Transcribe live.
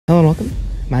Hello and welcome.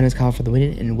 My name is Kyle for the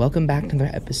Win, and welcome back to another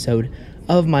episode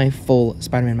of my full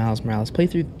Spider-Man Miles Morales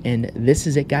playthrough. And this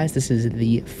is it, guys. This is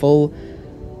the full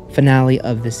finale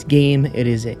of this game. It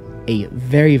is a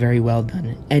very, very well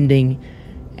done ending,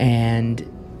 and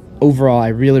overall, I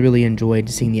really enjoyed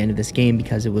seeing the end of this game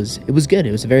because it was good.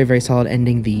 It was a very, very solid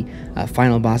ending. The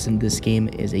final boss in this game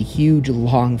is a huge,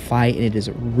 long fight, and it is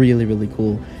really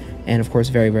cool, and of course,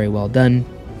 very, very well done.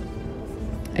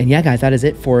 And yeah, guys, that is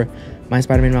it for my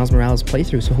Spider-Man Miles Morales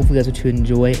playthrough. So hopefully you guys are to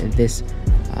enjoy this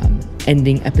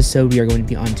ending episode. We are going to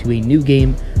be on to a new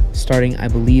game starting, I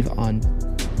believe, on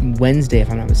Wednesday,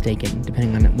 if I'm not mistaken,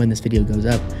 depending on when this video goes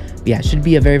up. But yeah, it should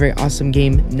be a very, very awesome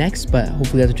game next, but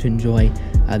hopefully you guys are to enjoy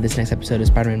this next episode of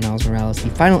Spider-Man Miles Morales, the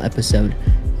final episode,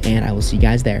 and I will see you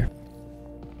guys there.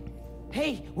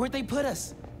 Hey, where'd they put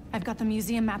us? I've got the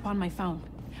museum map on my phone.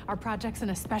 Our project's in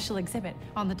a special exhibit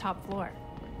on the top floor.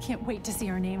 Can't wait to see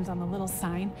our names on the little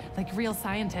sign, like real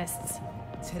scientists.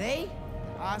 Today,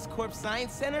 Oscorp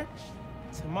Science Center.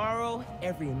 Tomorrow,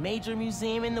 every major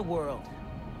museum in the world.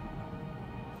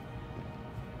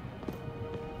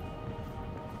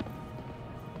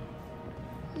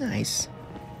 Nice.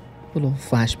 Little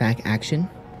flashback action.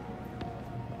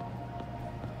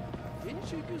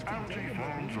 Algae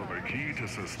farms are the key to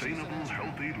sustainable,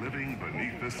 healthy living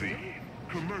beneath the sea.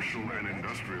 Commercial and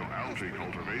industrial algae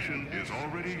cultivation is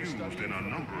already used in a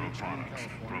number of products,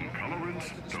 from colorants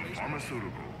to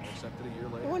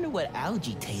pharmaceuticals. I wonder what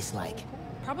algae tastes like.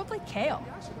 Probably kale.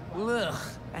 Ugh,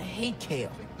 I hate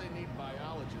kale.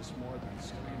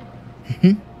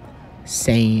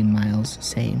 Same, Miles,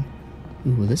 same.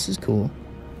 Ooh, this is cool.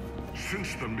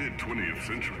 Since the mid-20th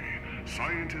century,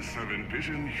 scientists have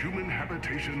envisioned human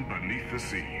habitation beneath the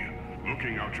sea.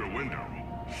 Looking out your window,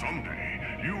 someday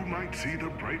you might see the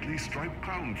brightly striped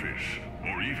clownfish,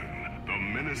 or even the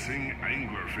menacing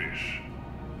anglerfish.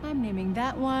 I'm naming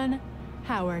that one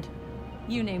Howard.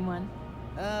 You name one.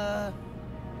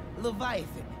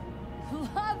 Leviathan.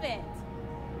 Love it!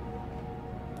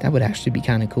 That would actually be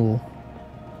kind of cool.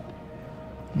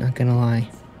 Not gonna lie.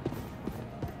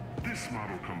 This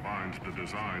model combines the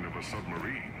design of a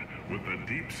submarine with the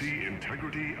deep-sea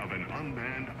integrity of an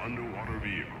unmanned underwater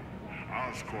vehicle.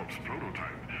 Oscorp's prototype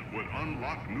would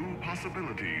unlock new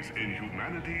possibilities in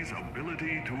humanity's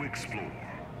ability to explore.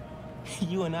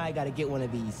 You and I gotta get one of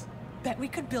these. Bet we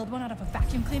could build one out of a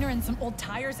vacuum cleaner and some old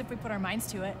tires if we put our minds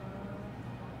to it.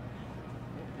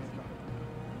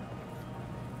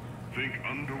 Think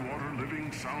underwater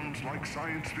living sounds like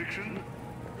science fiction?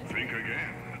 Think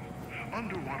again.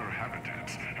 Underwater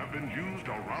habitats have been used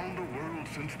around the world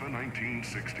since the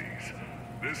 1960s.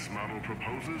 This model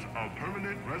proposes a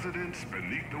permanent residence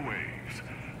beneath the waves.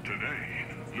 Today,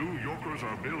 New Yorkers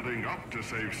are building up to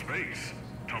save space.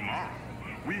 Tomorrow,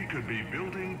 we could be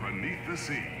building beneath the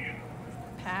sea.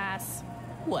 Pass.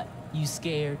 What, you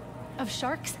scared? Of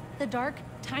sharks, the dark,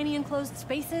 tiny enclosed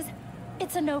spaces?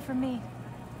 It's a no for me.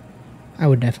 I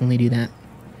would definitely do that.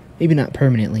 Maybe not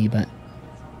permanently, but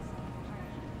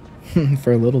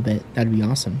for a little bit, that'd be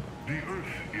awesome. The Earth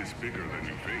is bigger than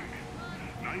you think.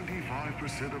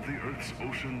 95% of the Earth's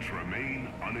oceans remain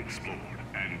unexplored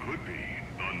and could be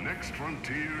the next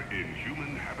frontier in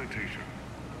human habitation.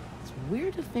 It's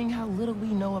weird to think how little we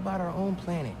know about our own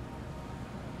planet.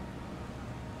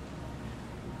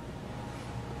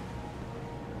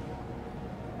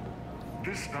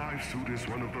 This dive suit is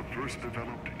one of the first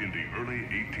developed in the early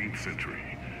 18th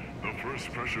century. The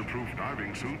first pressure-proof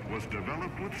diving suit was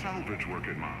developed with salvage work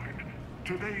in mind.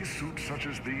 Today's suits such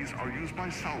as these are used by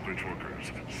salvage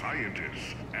workers,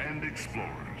 scientists, and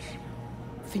explorers.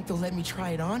 Think they'll let me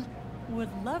try it on? Would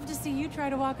love to see you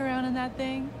try to walk around in that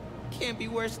thing. Can't be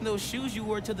worse than those shoes you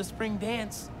wore to the spring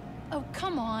dance. Oh,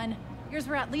 come on. Yours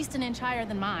were at least an inch higher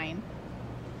than mine.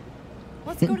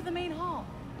 Let's go to the main hall.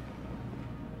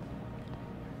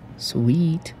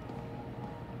 Sweet.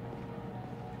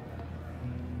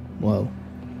 Whoa.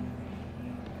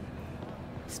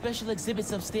 Special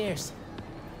exhibits upstairs.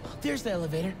 There's the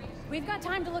elevator. We've got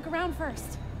time to look around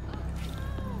first.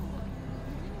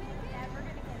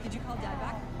 Did you call Dad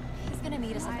back? He's gonna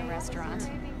meet us at the restaurant.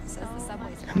 Says the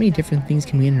subway's How many different things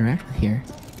can we interact with here?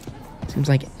 Seems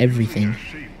like everything.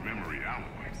 Shape memory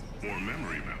alloy, or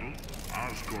memory metal,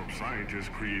 Oscorp scientists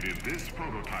created this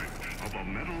prototype of a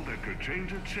metal that could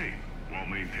change its shape while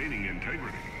maintaining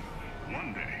integrity.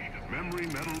 One day, memory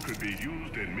metal could be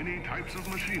used in many types of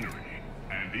machinery,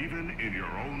 and even in your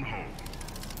own home.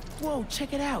 Whoa,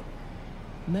 check it out.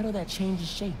 Metal that changes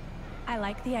shape. I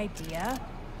like the idea,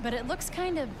 but it looks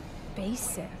kind of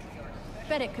basic.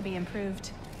 Bet it could be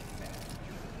improved.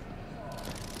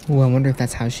 Well, I wonder if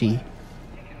that's how she,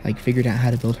 like, figured out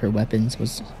how to build her weapons,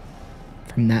 was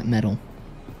from that metal.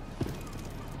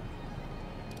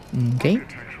 Okay.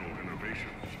 Architectural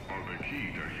innovations are the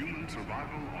key to human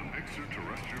survival on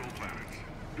extraterrestrial planets.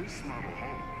 This model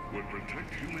home would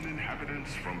protect human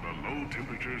inhabitants from the low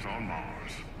temperatures on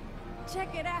Mars.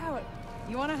 Check it out.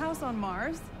 You want a house on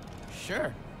Mars?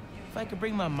 Sure. If I could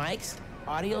bring my mics,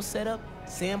 audio setup,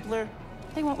 sampler,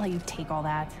 They won't let you take all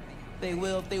that. they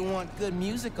will if they want good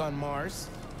music on Mars.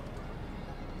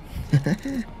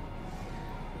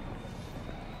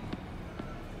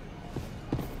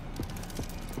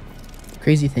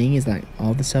 Crazy thing is that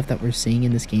all the stuff that we're seeing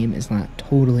in this game is not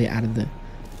totally out of the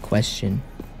question.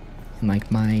 In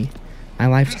like my This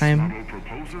lifetime, model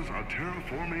proposes a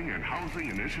terraforming and housing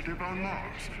initiative on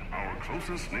Mars, our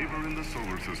closest neighbor in the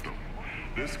solar system.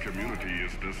 This community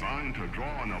is designed to draw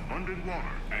on abundant water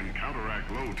and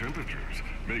counteract low temperatures,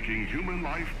 making human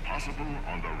life possible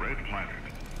on the red planet.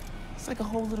 It's like a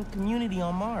whole little community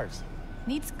on Mars.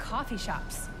 Needs coffee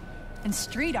shops and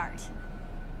street art.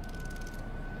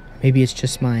 maybe it's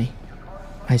just my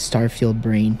Starfield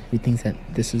brain who thinks that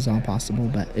this is all possible,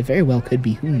 but it very well could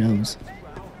be. Who knows?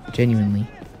 Genuinely.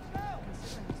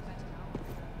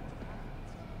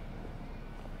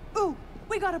 Ooh,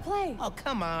 we gotta play. Oh,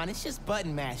 come on, it's just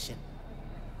button mashing.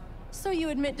 So you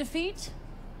admit defeat?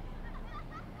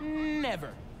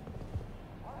 Never.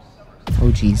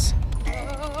 Oh jeez.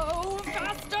 Oh,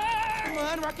 faster! Come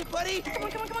on, Rocket Buddy. Come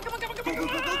on, come on, come on, come on, come on, come Go, on,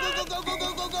 go, go, go, go, go, go,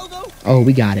 go, go, go, go. Oh,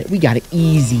 we got it. We got it.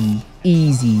 Easy.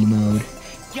 Easy mode.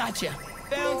 Gotcha.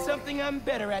 Found something I'm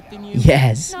better at than you.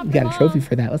 Yes. Not We got a trophy long.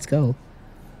 for that. Let's go.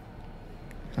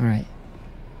 Alright.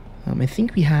 I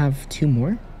think we have two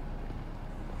more.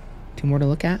 Two more to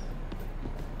look at.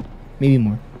 Maybe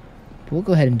more. But we'll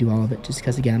go ahead and do all of it just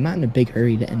because, again, I'm not in a big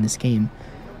hurry to end this game.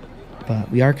 But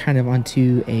we are kind of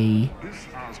onto a... This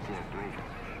Oscorp rover,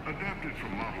 adapted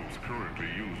from models currently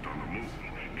used on the moon,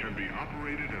 can be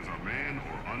operated as a man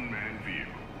or unmanned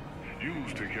vehicle.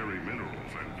 Used to carry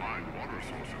minerals and find water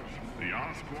sources, the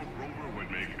Oscorp rover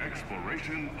would make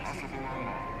exploration possible on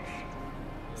Mars.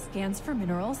 Scans for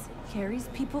minerals, carries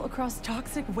people across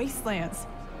toxic wastelands.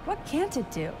 What can't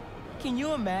it do? Can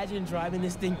you imagine driving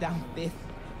this thing down 5th?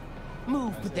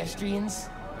 Move, pedestrians.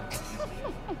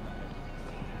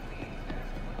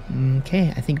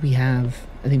 Okay, I think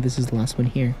this is the last one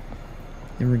here.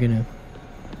 Then we're gonna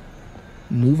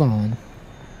move on.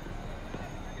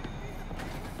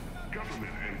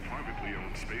 Government and privately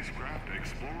owned spacecraft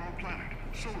explore our planet,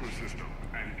 solar system,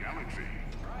 and galaxy.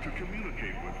 To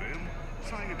communicate with them,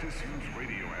 scientists use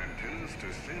radio antennas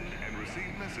to send and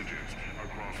receive messages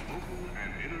across local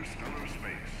and interstellar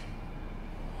space.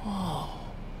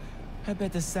 I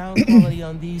bet the sound quality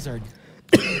on these are...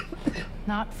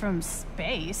 Not from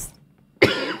space.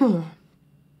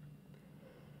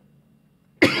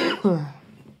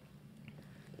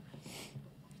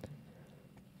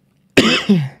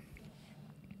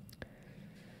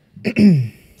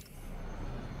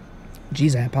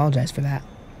 Jeez, I apologize for that.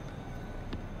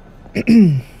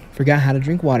 Forgot how to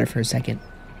drink water for a second.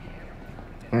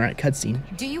 Alright, cutscene.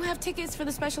 Do you have tickets for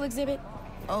the special exhibit?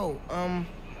 Oh,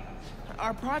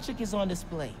 our project is on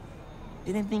display.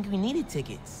 Didn't think we needed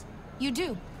tickets. You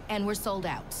do, and we're sold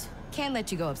out. Can't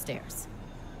let you go upstairs.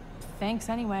 Thanks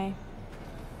anyway.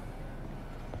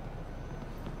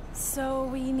 So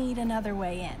we need another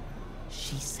way in.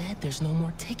 She said there's no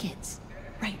more tickets.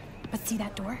 Right, but see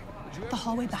that door? The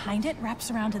hallway behind it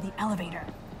wraps around to the elevator.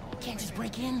 Can't just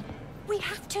break in. We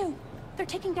have to. They're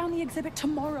taking down the exhibit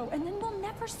tomorrow, and then we'll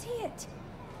never see it.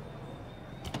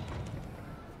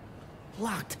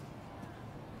 Locked.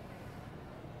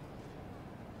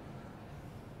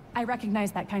 I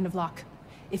recognize that kind of lock.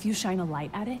 If you shine a light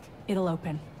at it, it'll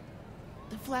open.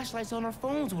 The flashlights on our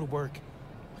phones would work,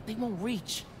 but they won't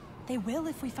reach. They will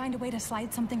if we find a way to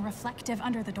slide something reflective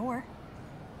under the door.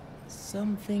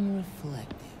 Something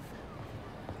reflective.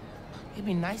 It'd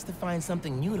be nice to find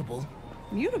something mutable.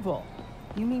 Mutable?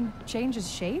 You mean changes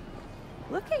shape?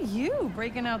 Look at you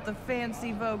breaking out the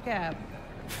fancy vocab.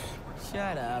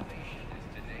 Shut up.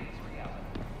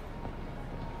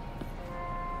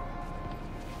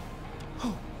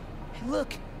 Oh, hey,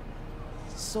 look.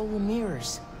 Solar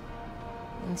mirrors.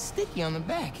 And sticky on the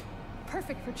back.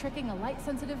 Perfect for tricking a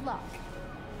light-sensitive lock.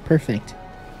 Perfect.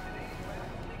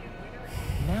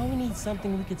 Now we need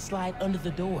something we could slide under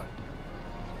the door.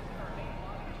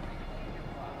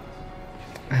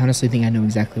 I honestly think I know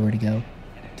exactly where to go.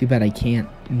 Too bad I can't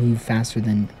move faster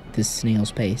than this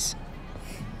snail's pace.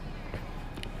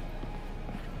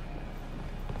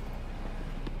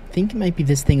 I think it might be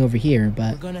this thing over here,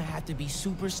 but... We're gonna have to be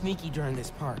super sneaky during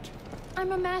this part.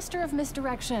 I'm a master of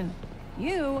misdirection.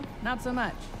 You, not so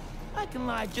much. I can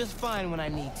lie just fine when I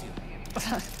need to.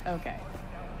 Okay.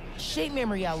 Shape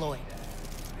memory alloy.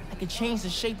 I could change the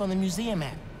shape on the museum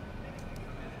map.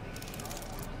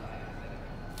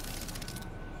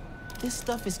 This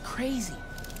stuff is crazy.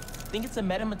 Think it's a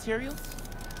metamaterial?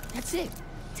 That's it.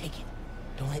 Take it.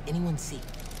 Don't let anyone see.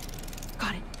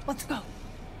 Got it. Let's go.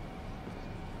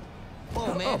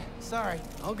 Oh, man. Sorry.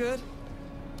 All good.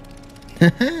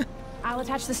 I'll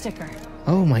attach the sticker.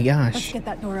 Oh my Let's gosh. get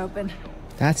that door open.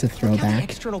 That's a Look how the throwback.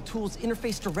 external tools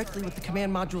interface directly with the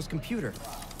command module's computer.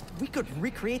 We could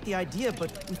recreate the idea,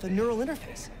 but with a neural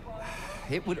interface.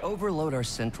 It would overload our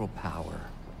central power.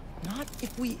 Not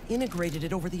if we integrated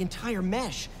it over the entire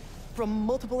mesh from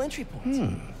multiple entry points.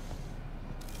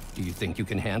 Do you think you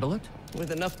can handle it?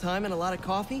 With enough time and a lot of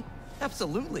coffee?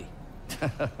 Absolutely.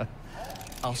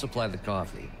 I'll supply the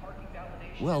coffee.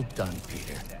 Well done,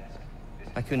 Peter.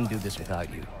 I couldn't do this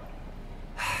without you.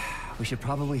 We should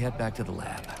probably head back to the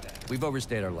lab. We've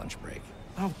overstayed our lunch break.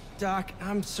 Oh, Doc,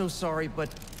 I'm so sorry,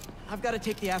 but I've got to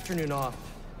take the afternoon off.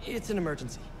 It's an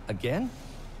emergency. Again?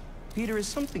 Peter, is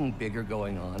something bigger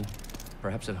going on?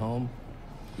 Perhaps at home?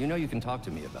 You know you can talk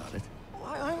to me about it.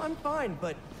 I'm fine,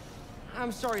 but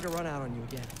I'm sorry to run out on you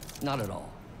again. Not at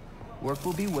all. Work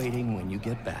will be waiting when you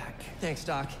get back. Thanks,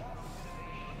 Doc.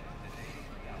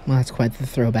 Well, that's quite the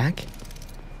throwback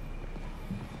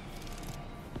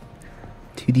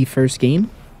to the first game.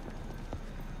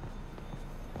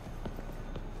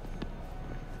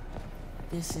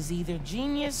 This is either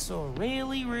genius or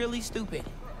really, really stupid.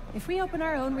 If we open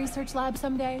our own research lab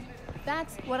someday,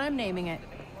 that's what I'm naming it.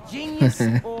 Genius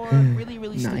or really,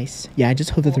 really stupid. Nice. Yeah, I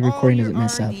just hope that the For all recording your doesn't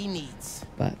mess up. R&D needs.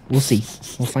 But we'll see.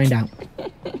 We'll find out.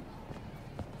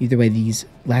 Either way, these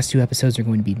last 2 episodes are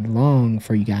going to be long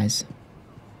for you guys.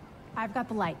 I've got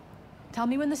the light. Tell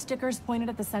me when the sticker's pointed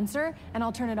at the sensor, and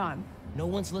I'll turn it on. No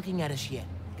one's looking at us yet.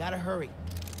 Gotta hurry.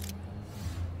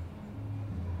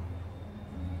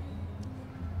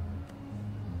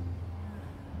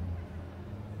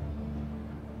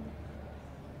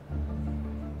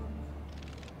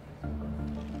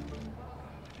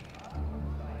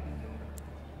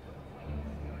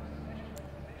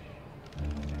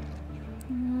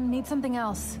 Need something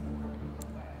else.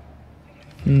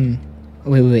 Oh,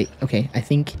 wait. Okay, I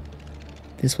think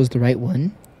this was the right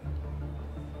one.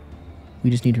 We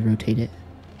just need to rotate it.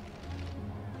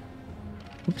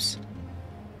 Oops.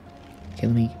 Okay,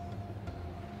 let me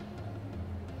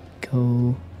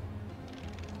go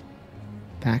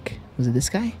back. Was it this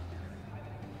guy?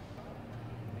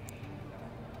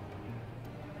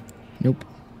 Nope.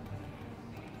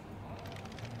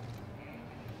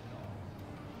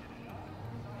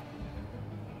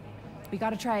 We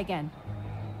gotta try again.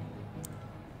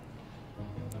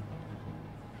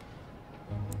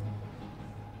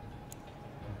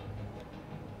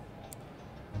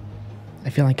 I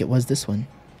feel like it was this one.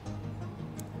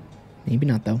 Maybe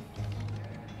not, though.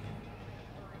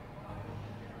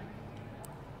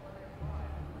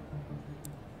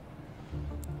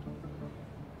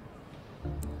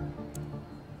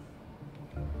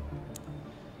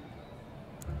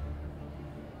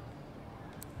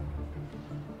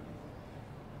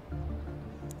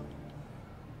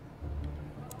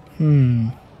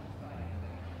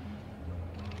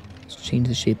 Let's change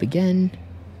the shape again.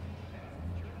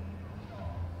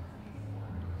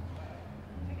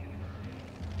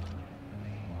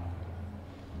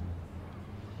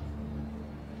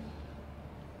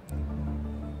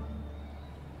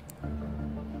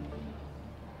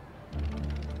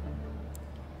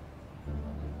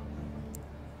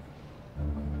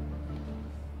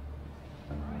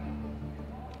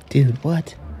 Dude,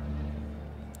 what?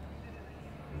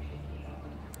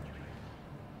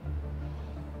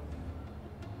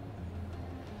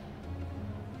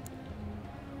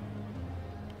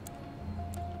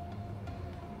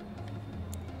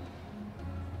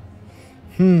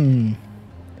 I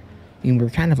mean, we're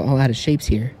kind of all out of shapes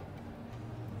here.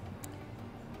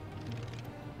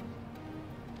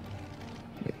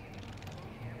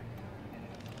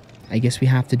 I guess we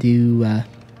have to do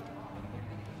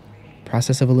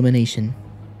process of elimination.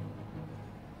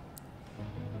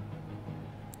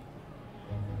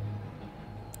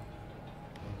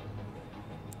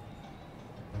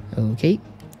 Okay.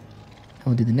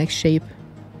 I'll do the next shape.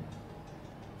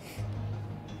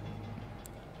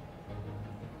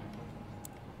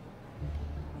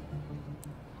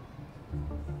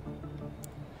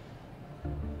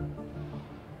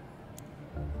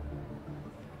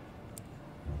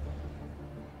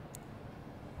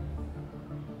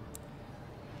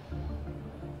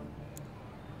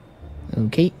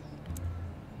 Okay.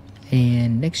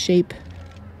 And next shape.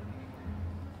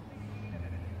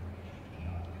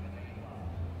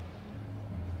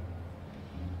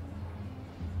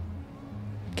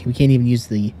 Okay, we can't even use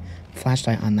the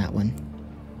flashlight on that one.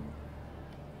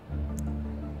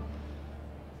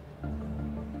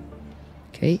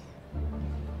 Okay.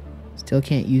 Still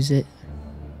can't use it.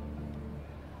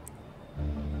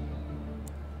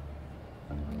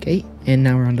 Okay, and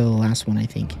now we're on to the last one, I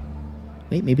think.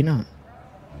 Wait, maybe not.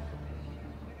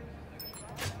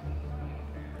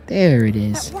 There it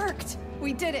is. That worked!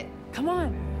 We did it! Come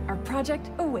on, our project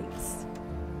awaits.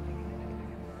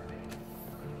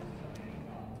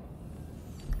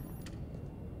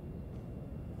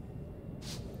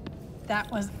 That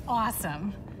was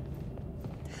awesome.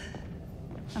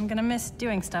 I'm gonna miss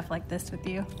doing stuff like this with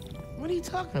you. What are you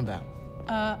talking about?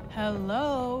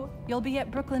 Hello? You'll be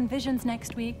at Brooklyn Visions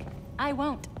next week. I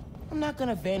won't. I'm not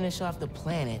gonna vanish off the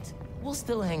planet. We'll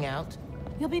still hang out.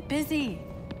 You'll be busy.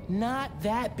 Not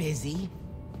that busy.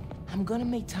 I'm gonna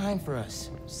make time for us.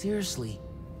 Seriously.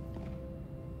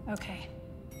 Okay.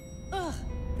 Ugh,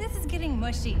 this is getting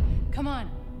mushy. Come on,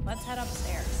 let's head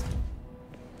upstairs.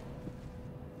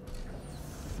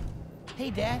 Hey,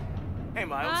 Dad. Hey,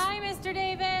 Miles. Hi, Mr.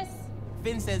 Davis.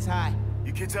 Finn says hi.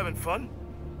 You kids having fun?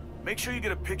 Make sure you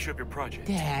get a picture of your project.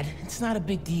 Dad, it's not a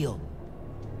big deal.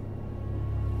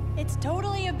 It's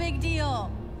totally a big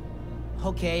deal.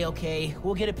 Okay.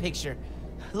 We'll get a picture.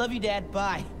 Love you, Dad.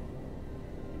 Bye.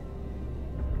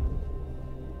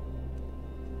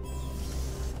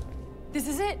 This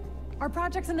is it. Our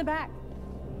project's in the back.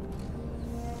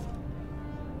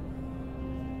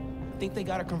 Think they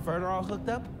got a converter all hooked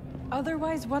up?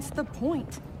 Otherwise, what's the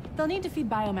point? They'll need to feed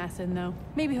biomass in, though.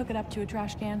 Maybe hook it up to a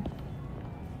trash can.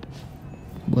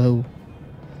 Whoa.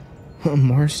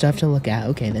 More stuff to look at.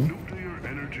 Okay, then. Nuclear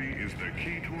energy is the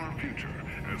key to our future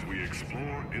as we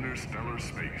explore interstellar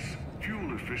space.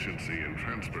 Fuel efficiency and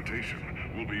transportation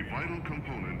will be vital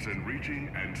components in reaching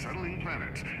and settling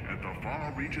planets at the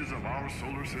far reaches of our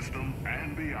solar system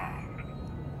and beyond.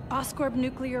 Oscorp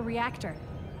nuclear reactor.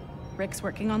 Rick's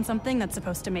working on something that's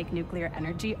supposed to make nuclear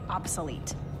energy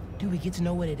obsolete. Do we get to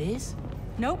know what it is?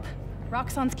 Nope.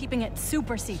 Roxxon's keeping it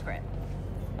super secret.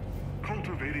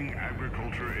 Cultivating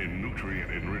agriculture in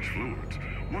nutrient-enriched fluids,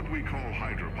 what we call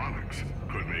hydroponics,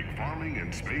 could make farming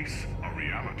in space a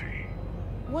reality.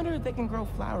 Wonder if they can grow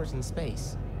flowers in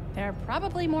space. They're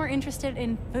probably more interested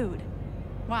in food.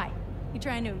 Why? You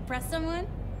trying to impress someone?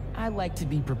 I like to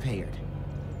be prepared.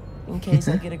 In case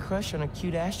I get a crush on a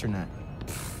cute astronaut.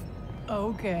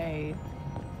 Okay.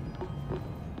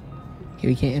 Okay,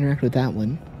 we can't interact with that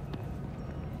one.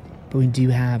 But we do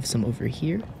have some over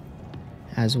here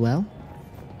as well.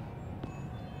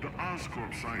 The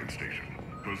Oscorp Science Station,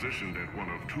 positioned at one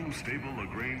of two stable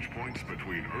Lagrange points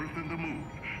between Earth and the Moon,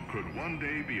 could one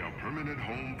day be a permanent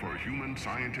home for human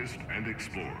scientists and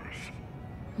explorers.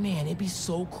 Man, it'd be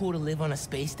so cool to live on a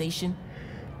space station.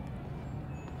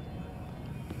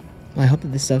 Well, I hope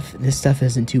that this stuff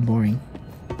isn't too boring.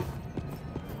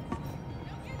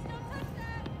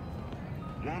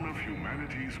 One of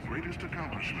humanity's greatest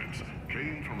accomplishments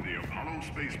came from the Apollo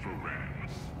space program.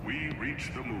 We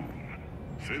reached the moon.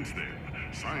 Since then,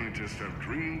 scientists have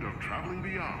dreamed of traveling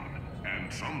beyond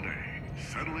and someday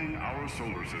settling our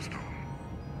solar system.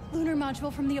 Lunar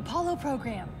module from the Apollo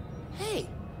program. Hey,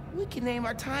 we can name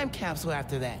our time capsule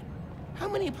after that. How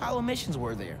many Apollo missions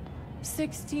were there?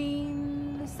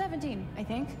 17, I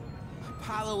think.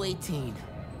 Apollo 18.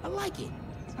 I like it.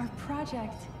 Our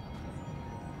project.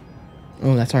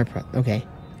 Oh, that's our okay.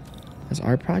 That's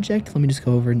our project. Let me just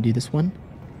go over and do this one.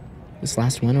 This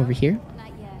last one over here. Not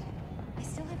yet. I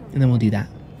still have a And then we'll do that.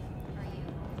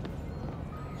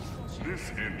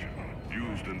 This engine,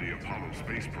 used in the Apollo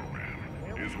space program,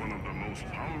 is one of the most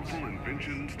powerful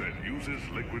inventions that uses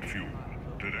liquid fuel.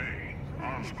 Today,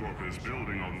 Oscorp is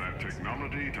building on that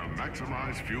technology to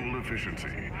maximize fuel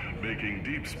efficiency, making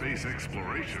deep space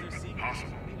exploration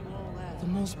possible. The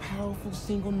most powerful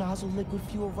single nozzle liquid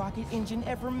fuel rocket engine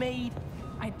ever made.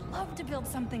 I'd love to build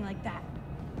something like that.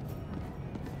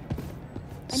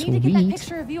 I need to get that Sweet.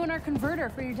 picture of you and our converter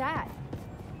for your dad.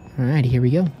 Alright, here we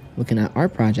go. Looking at our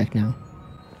project now.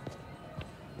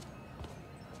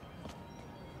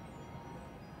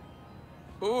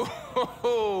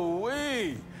 Oh,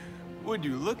 wait! Would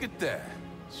you look at that?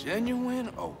 Genuine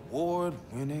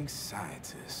award-winning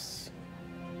scientists.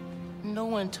 No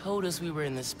one told us we were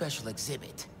in this special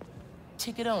exhibit.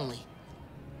 Ticket only.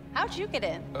 How'd you get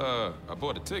in? I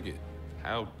bought a ticket.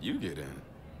 How'd you get in?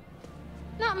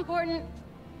 Not important.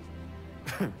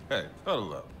 Hey,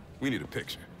 huddle up. We need a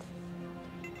picture.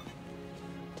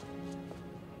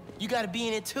 You gotta be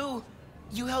in it too.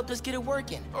 You helped us get it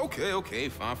working. Okay,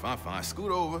 fine.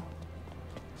 Scoot over.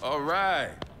 All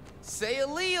right. Say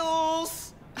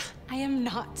alleles. I am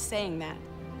not saying that.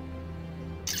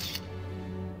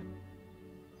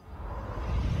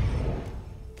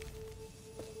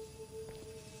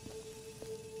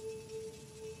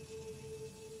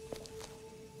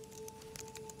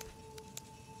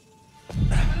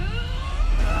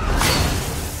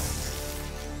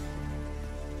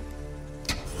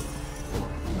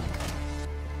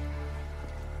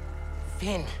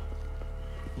 Pin,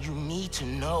 you need to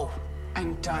know.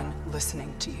 I'm done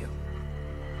listening to you.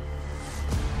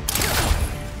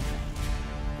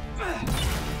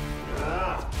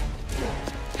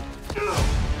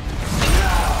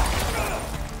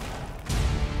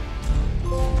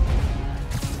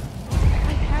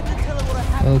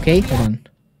 Okay, hold on.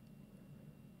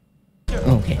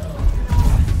 Okay.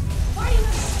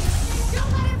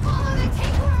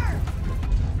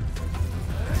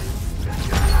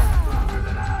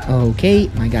 Okay,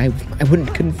 my guy,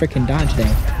 couldn't freaking dodge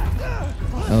there.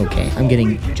 Okay, I'm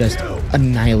getting just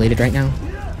annihilated right now.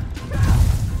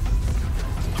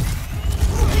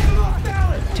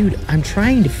 Dude, I'm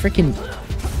trying to freaking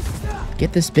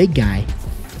get this big guy.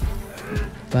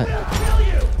 But...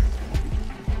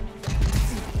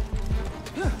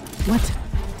 what?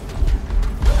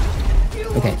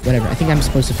 Okay, whatever. I think I'm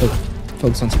supposed to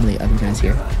focus on some of the other guys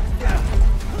here.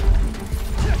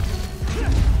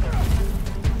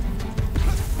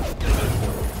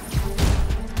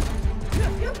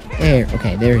 There,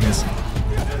 okay, there it is.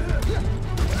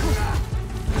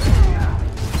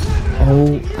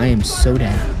 Oh, I am so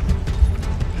dead.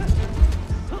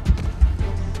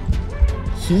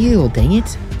 Heal, dang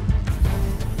it.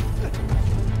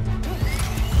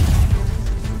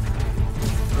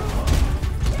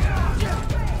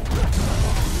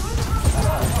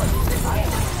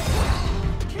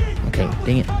 Okay,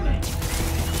 dang it.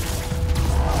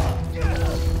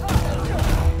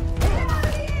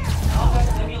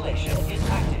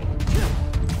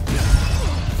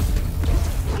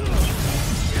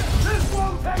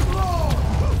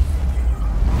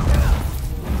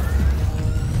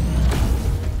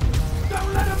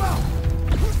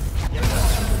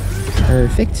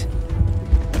 Perfect.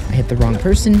 I hit the wrong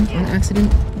person on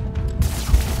accident.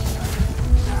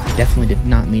 I definitely did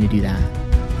not mean to do that.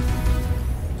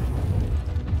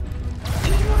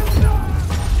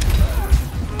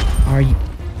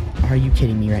 Are you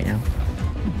kidding me right now?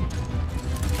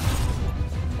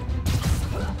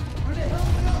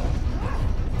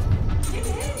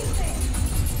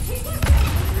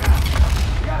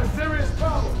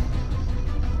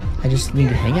 I just need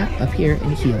to hang out up here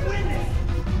and heal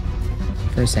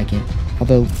for a second.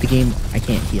 Although the game, I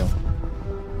can't heal.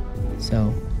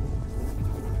 So,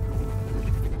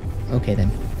 okay then.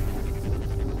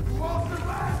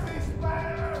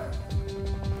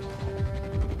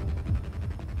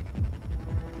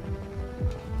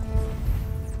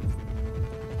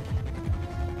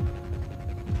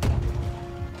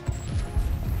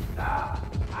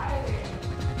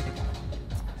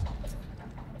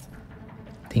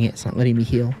 Dang it, it's not letting me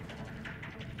heal.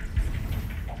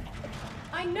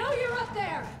 I know you're up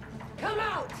there! Come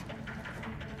out!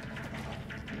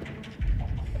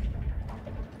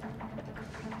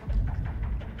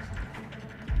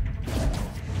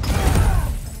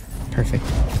 Perfect.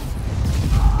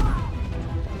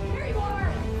 Here you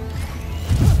are!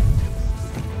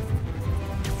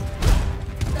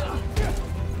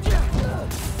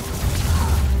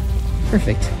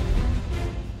 Perfect.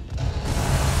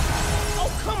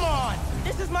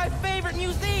 My favorite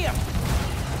museum.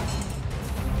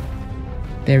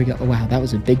 There we go. Oh, wow, that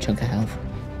was a big chunk of health.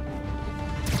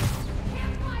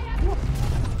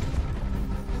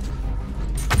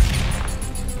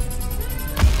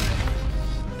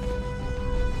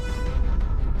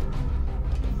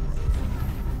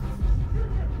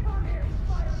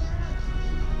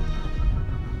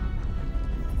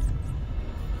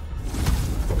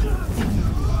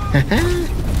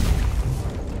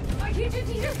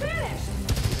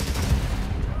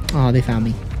 Oh, they found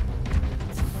me.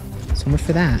 So much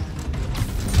for that.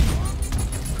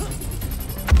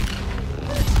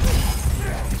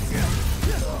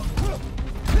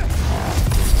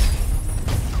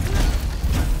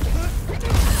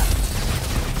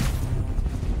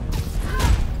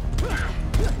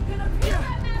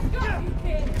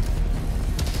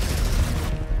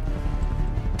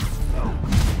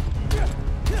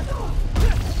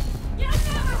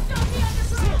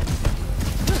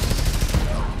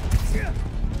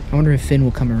 I wonder if Finn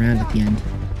will come around at the end.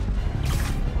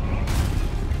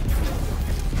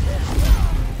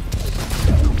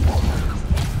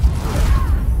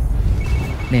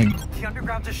 Man. The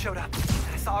underground just showed up.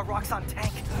 I saw a Roxxon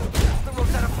tank. The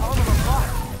Rosetta Palmer were blocked.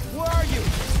 Where are you?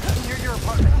 Near your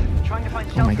apartment. Trying to find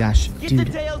shelter. Oh my gosh, Get dude.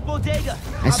 to Dale's bodega.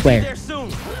 I swear. I'll be there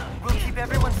soon. We'll keep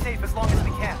everyone safe as long as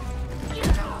we can.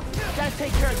 Gotta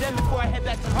take care of them before I head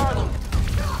back to Harlem.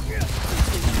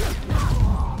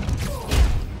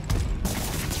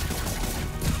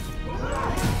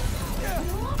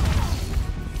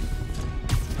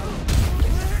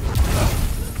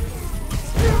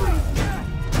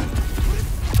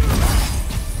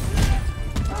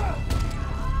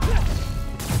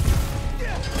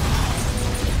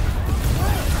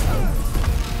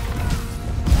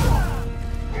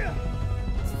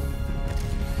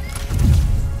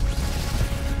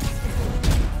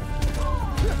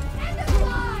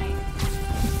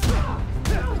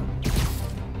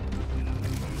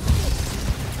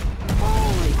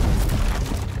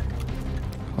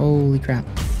 Holy crap.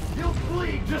 You'll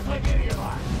bleed just like any of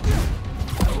us.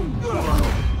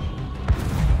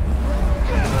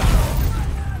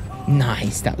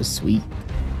 Nice, that was sweet.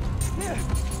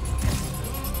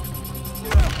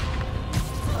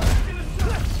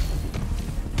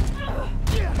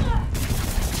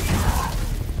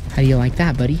 How do you like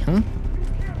that, buddy, huh?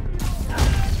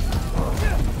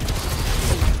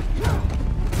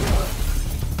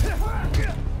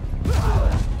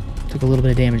 Took a little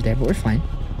bit of damage there, but we're fine.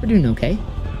 We're doing okay.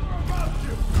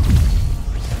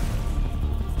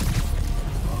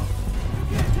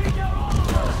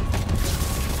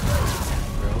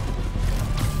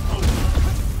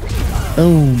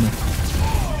 Boom.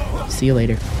 See you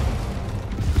later.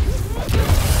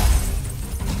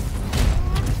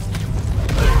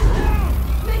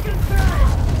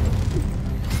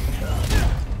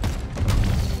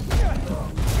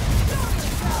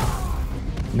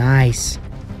 Nice.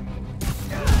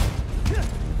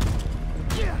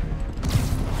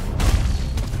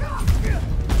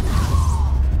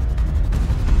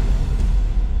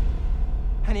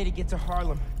 I need to get to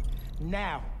Harlem.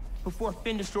 Now. Before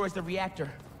Finn destroys the reactor.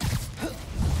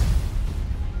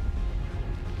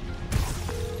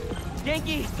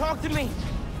 Yankee, talk to me.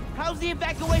 How's the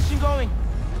evacuation going?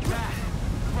 Bad.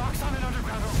 Roxxon and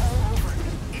Underground are all over.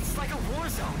 It's like a war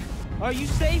zone. Are you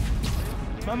safe?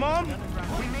 My mom? We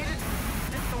made it.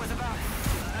 There was about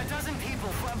a dozen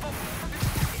people.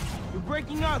 You're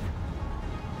breaking up.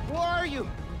 Where are you?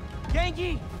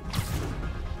 Yankee!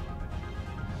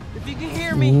 If you can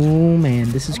hear me. Oh man,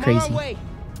 this is I'm crazy. on our way.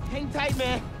 Hang tight,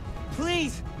 man.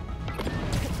 Please.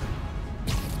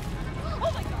 Oh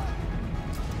my God.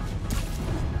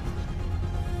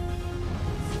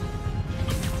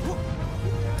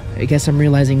 I guess I'm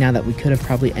realizing now that we could have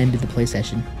probably ended the play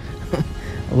session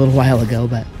a little while ago,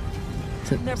 but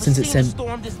since it said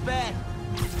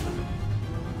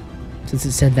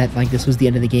that like this was the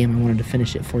end of the game, I wanted to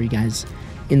finish it for you guys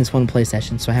in this one play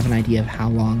session, so I have an idea of how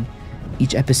long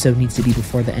each episode needs to be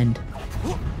before the end.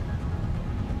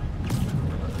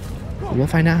 We'll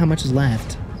find out how much is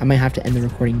left. I might have to end the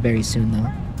recording very soon,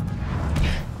 though.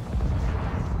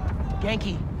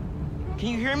 Yankee, can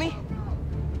you hear me?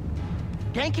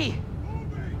 Yankee!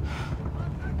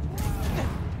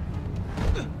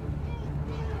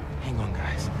 Hang on,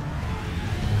 guys.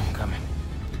 I'm coming.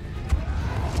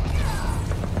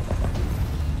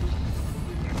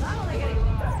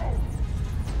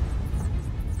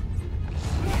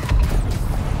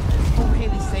 Oh,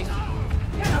 Haley's safe.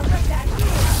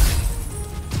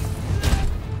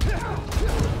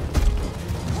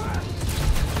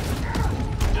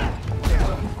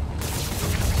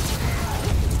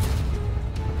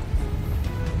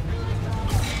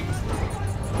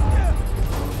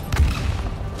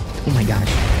 Oh my gosh.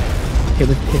 Hit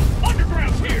with hit.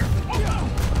 Underground's here!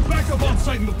 Back up on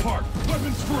site in the park.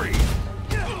 Weapons free!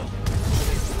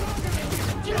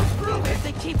 If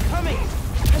they keep coming, I need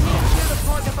to clear the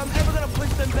park if I'm ever gonna push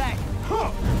them back.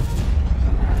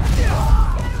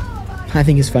 I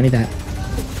think it's funny that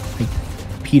like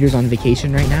Peter's on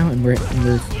vacation right now, and we're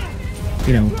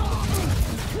you know,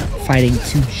 fighting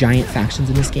two giant factions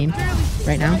in this game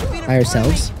right now by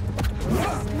ourselves.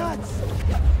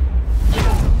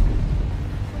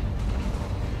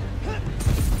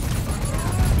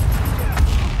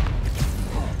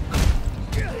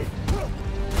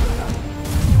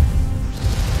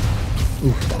 Ooh,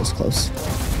 that was close.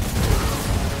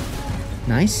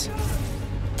 Nice.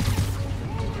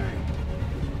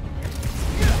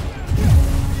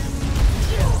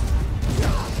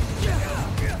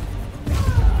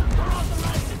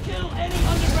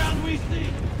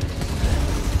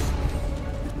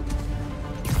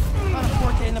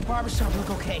 In the barbershop look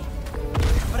okay,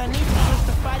 but I need to push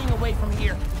the fighting away from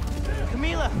here.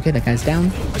 Camila. Okay, that guy's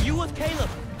down. Are you with Caleb?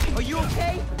 Are you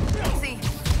okay? See,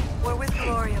 we're with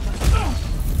Gloria, but this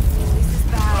is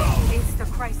bad. It's the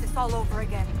crisis all over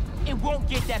again. It won't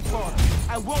get that far.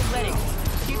 I won't let it.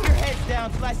 Keep your heads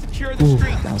down till I secure the Ooh,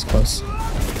 street. that was close.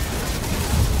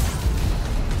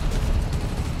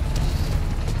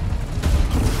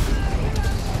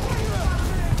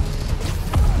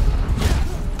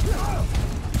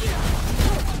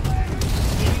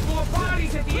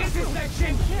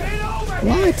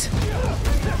 What?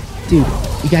 Dude,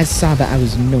 you guys saw that I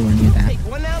was nowhere near that.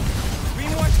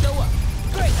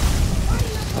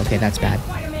 Okay, that's bad.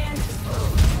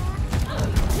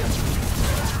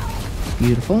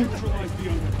 Beautiful.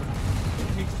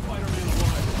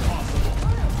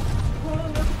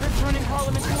 They're turning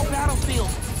Harlem into a battlefield.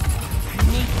 I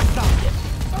need to stop them.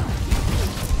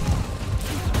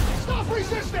 Stop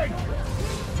resisting!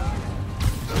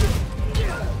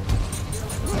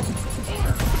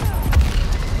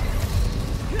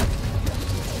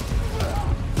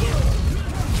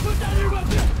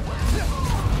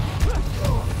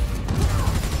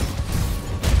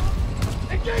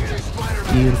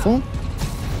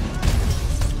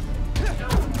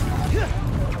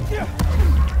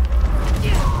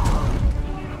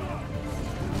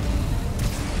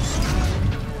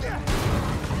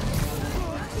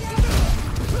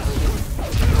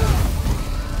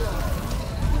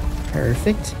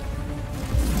 Perfect.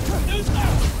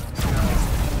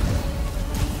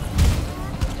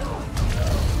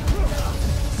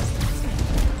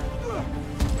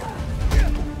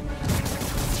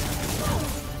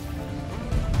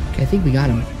 Okay, I think we got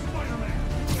him.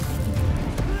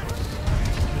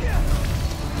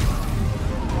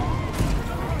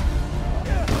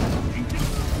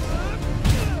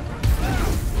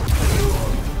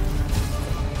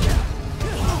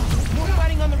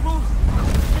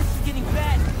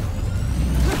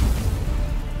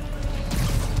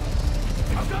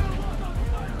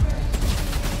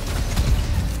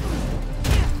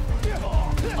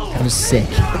 That was sick.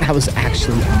 That was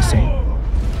actually awesome.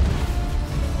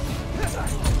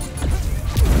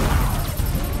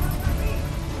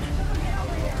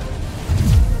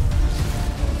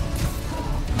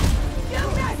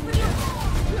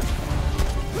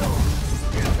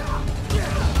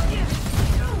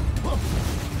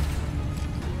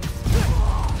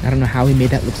 I don't know how we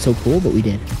made that look so cool, but we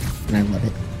did. And I love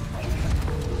it.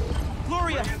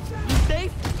 Gloria, you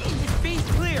safe? Space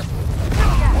clear.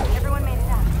 Yeah, everyone made it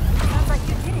out. Sounds like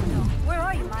you did it, though. Where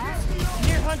are you, Miles?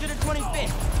 Near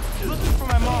 125th. Looking for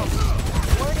my mom.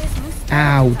 Word is loose.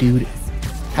 Ow, dude.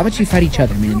 How about you fight each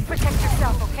other, man? Protect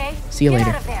yourself, okay? See you Get later.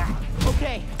 out of there.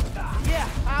 Okay. Yeah,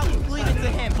 I'll leave it to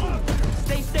him.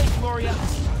 Stay safe, Gloria.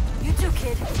 You too,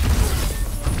 kid.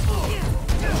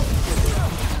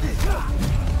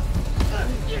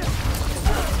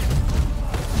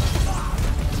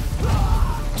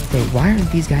 Wait, why aren't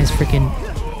these guys freaking...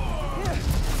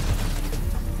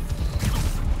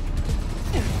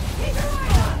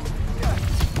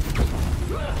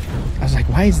 I was like,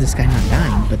 why is this guy not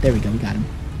dying? But there we go, we got him.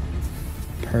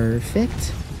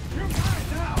 Perfect.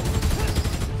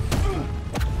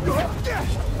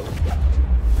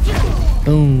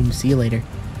 Boom, see you later.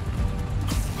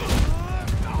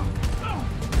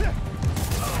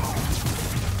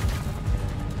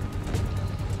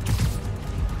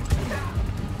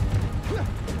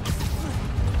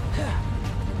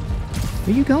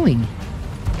 Where are you going?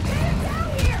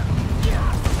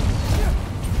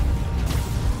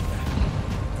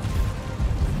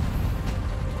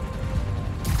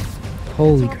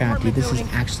 Holy crap, dude, this is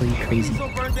actually crazy.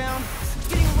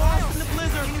 Getting lost in the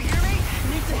blizzard. Can you hear me?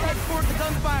 Need to head toward the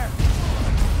gunfire.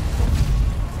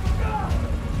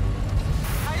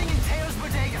 Hiding in Teo's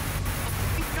bodega.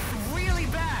 It's really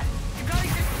bad. You gotta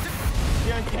get...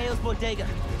 You're in Teo's bodega.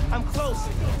 I'm close,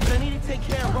 but I need to take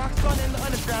care of Roxxon and the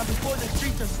underground before the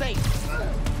streets are safe.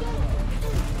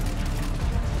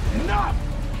 Enough!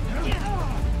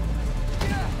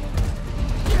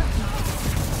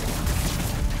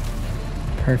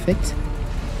 Perfect.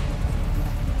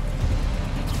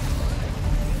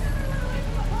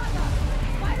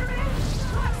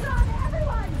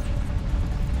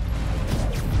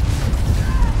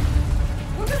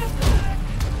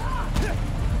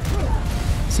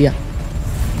 See ya.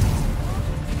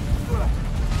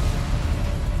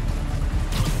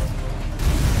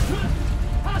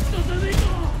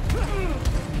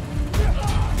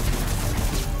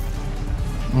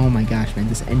 Oh my gosh, man,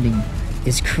 this ending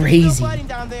is crazy.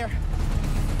 Down there.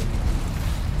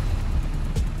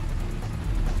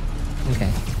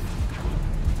 Okay.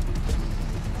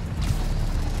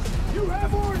 You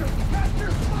have orders, Master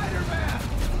Spiderman!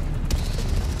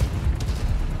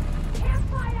 Can't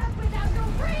fight us without the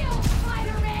real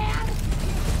Spider-Man!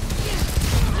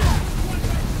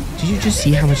 Did you just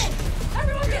see how much...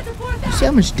 Did you see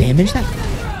how much damage that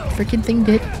freaking thing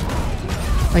did?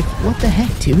 Like, what the heck,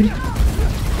 dude?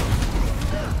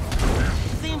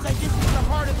 Seems like this is the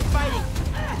heart of the fighting.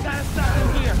 Gotta stop him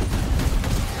here.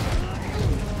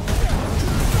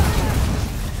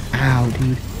 Ow,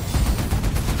 dude.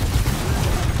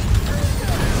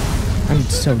 I'm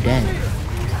so dead.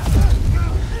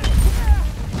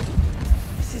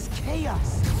 This is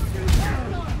chaos.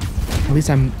 At least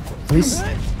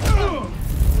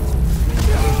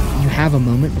you have a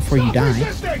moment before you die.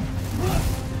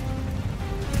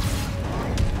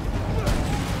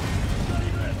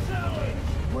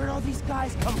 Where'd all these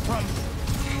guys come from?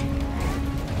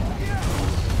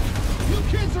 You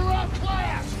kids are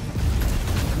outclassed!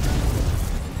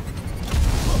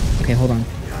 Okay, hold on.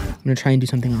 I'm gonna try and do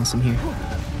something awesome here.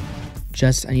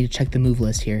 I need to check the move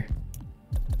list here.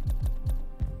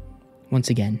 Once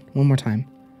again, one more time.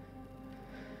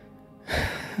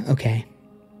 Okay.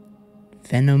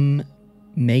 Venom,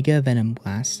 Mega Venom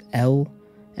Blast,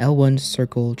 L1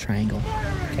 circle triangle.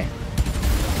 Okay.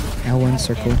 L1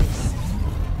 circle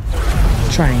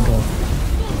triangle.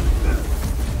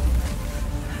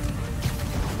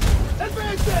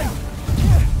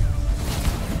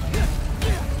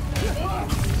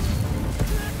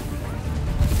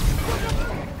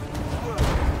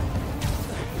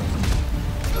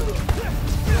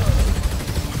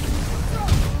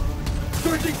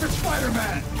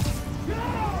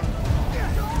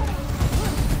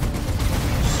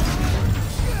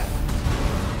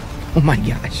 Oh my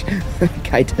gosh. The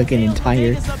guy took an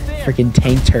entire freaking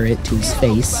tank turret to his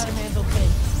face.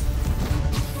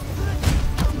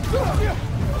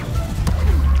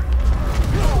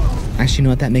 Actually, you know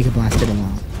what? That Mega Blast did a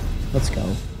lot. Let's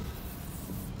go.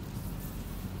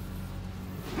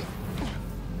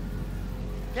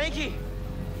 Genki!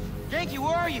 Genki,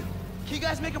 where are you? Can you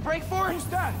guys make a break for it? Who's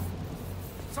that?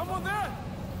 Someone there?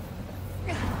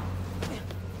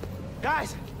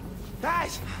 Guys!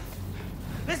 Guys!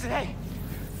 Listen, hey!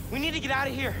 We need to get out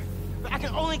of here. I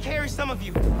can only carry some of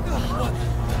you. Oh,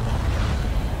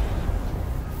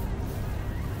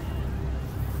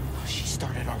 she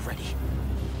started already.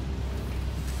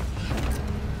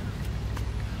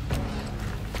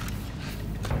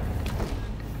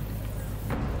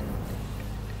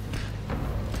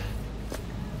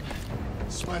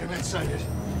 Spider-Man sighted.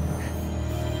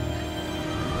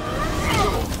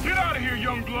 Get out of here,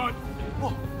 young blood!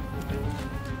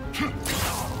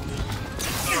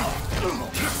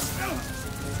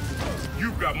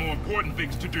 You've got more important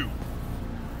things to do.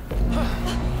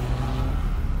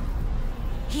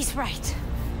 He's right.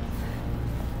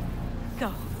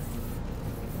 Go.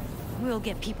 We'll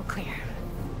get people clear.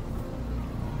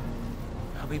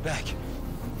 I'll be back.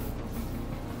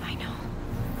 I know.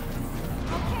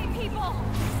 Okay, people!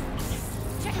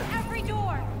 Check every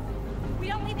door! We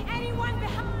don't leave anyone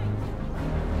behind!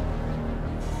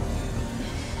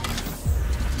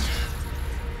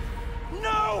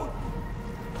 No!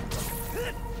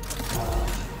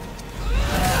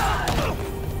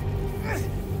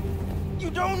 You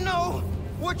don't know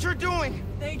what you're doing!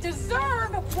 They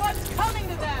deserve what's coming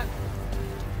to them!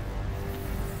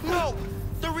 No!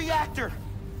 The reactor!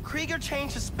 Krieger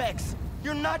changed the specs.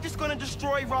 You're not just gonna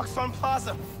destroy Roxxon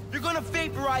Plaza. You're gonna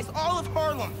vaporize all of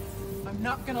Harlem. I'm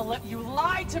not gonna let you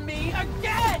lie to me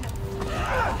again!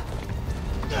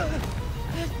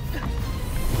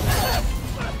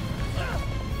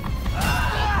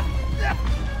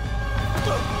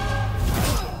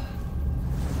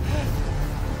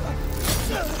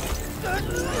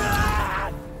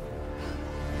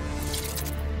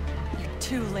 You're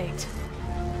too late.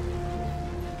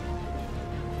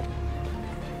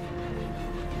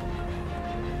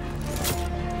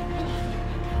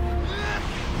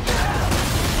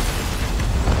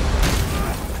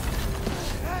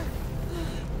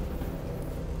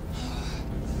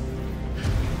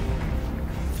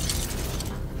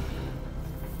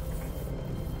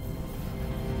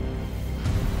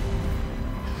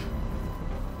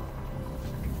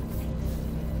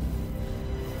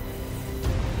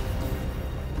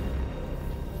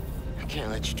 I can't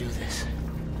let you do this.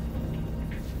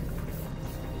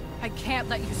 I can't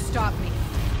let you stop me.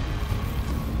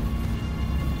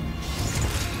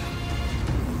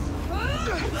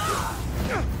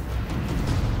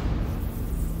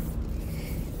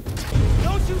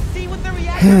 Don't you see what the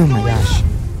reactor's Oh doing? my gosh.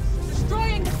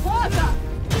 Destroying the plaza!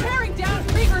 Tearing down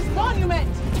Krieger's monument!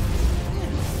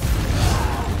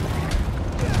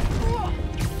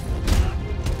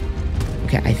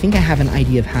 Okay, I think I have an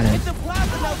idea of how If to... the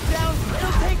plaza melts down,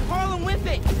 it'll take Harlem with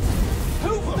it.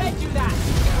 Who fed you that?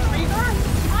 Krieger?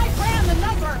 I ran the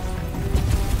numbers!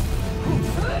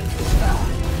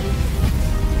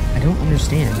 I don't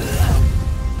understand.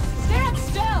 Stand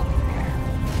still!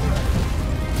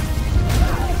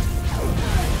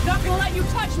 Not gonna let you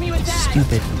touch me with that!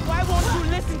 Stupid. Why won't you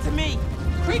listen to me?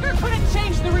 Krieger couldn't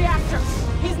change the reactor!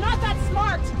 He's not that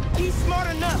smart! He's smart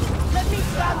enough. Let me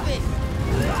stop this.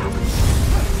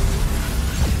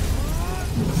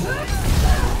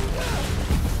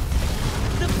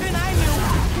 The Finn I knew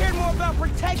cared more about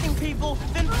protecting people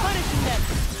than punishing them.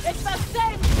 It's the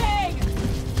same thing!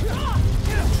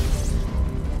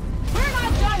 We're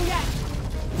not done yet!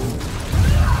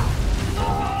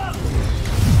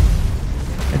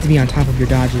 Have to be on top of your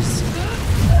dodges.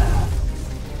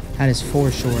 That is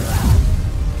for sure.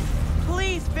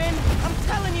 Please, Finn, I'm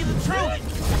telling you the truth.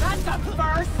 That's a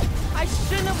first! I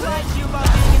shouldn't have lied to you about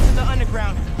getting into the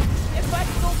underground. If I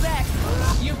could go back,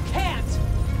 you can't!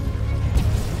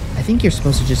 I think you're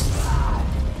supposed to just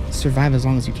survive as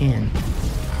long as you can.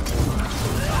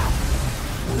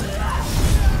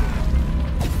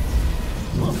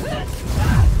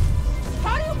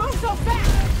 How do you move so fast?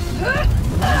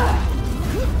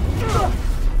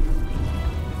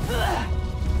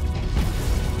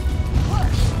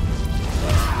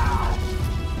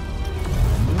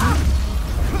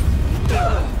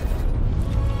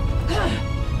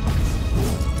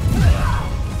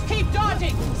 Keep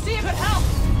dodging! See if it helps!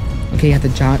 Okay, you have to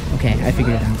dodge. Okay, I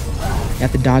figured it out. You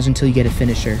have to dodge until you get a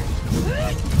finisher.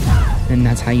 And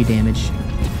that's how you damage.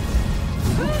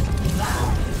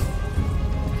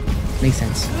 Makes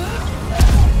sense.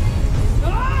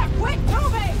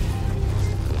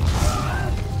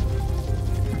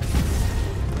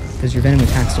 Because your venom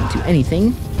attacks don't do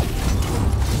anything.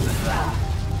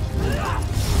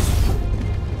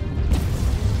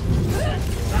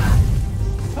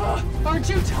 Aren't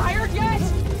you tired yet?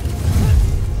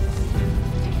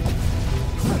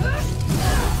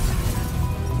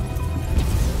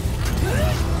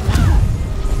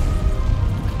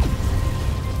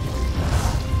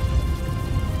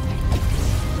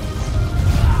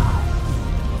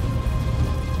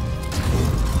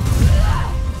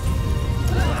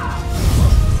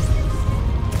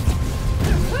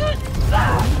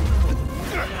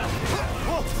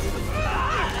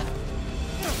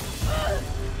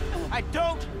 I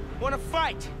don't want to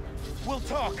fight. We'll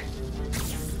talk.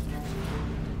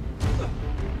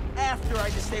 After I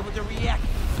disable the reactor.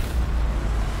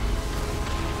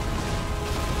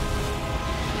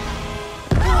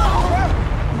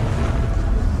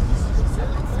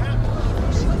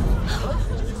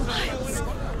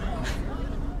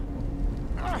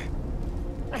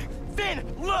 Finn,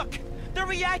 look! The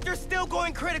reactor's still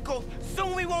going critical.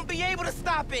 Soon we won't be able to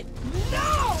stop it.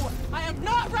 No! I am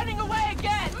not running away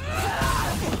again!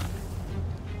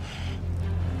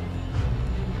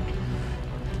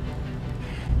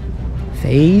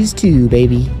 Phase 2,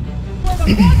 baby. For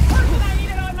the one person I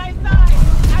needed on my side!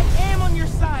 I am on your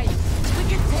side. We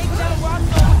can take down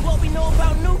Roswell with what we know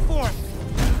about Newform.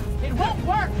 It won't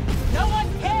work! No one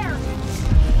cares!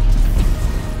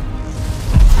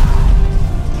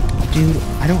 Dude,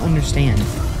 I don't understand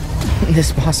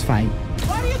this boss fight.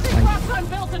 Why do you think Roxxon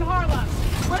built in Harlem?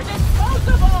 We're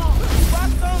disposable!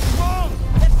 Roxxon's wrong!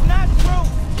 That's not true!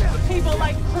 People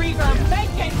like Krieger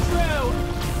make it true!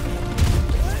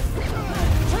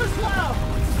 Too slow!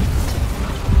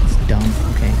 It's dumb,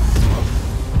 okay.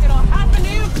 It'll happen to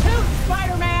you too,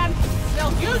 Spider-Man!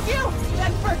 They'll use you,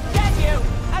 then forget you!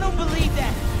 I don't believe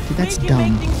that! Dude, that's we can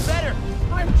dumb. make things better!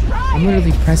 I'm trying! I'm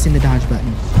literally pressing the dodge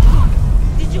button.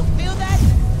 Did you feel that?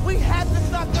 We have to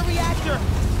stop the reactor!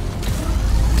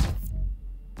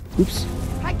 Oops.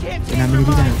 I can't Did change not your mean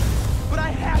to do mind, that. but I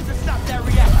have to stop that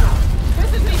reactor!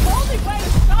 This is the only way to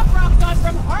stop Roxxon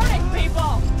from hurting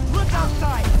people! Look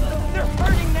outside! They're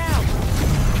hurting now!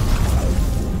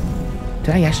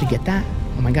 Did I actually get that?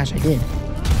 Oh my gosh, I did.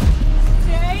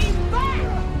 Stay back!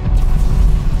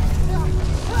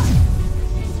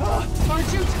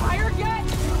 Aren't you tired yet?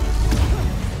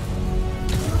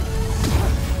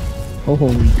 Oh,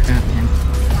 holy crap, man.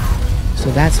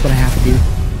 So that's what I have to do.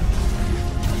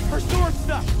 Her sword's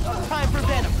stuck! Time for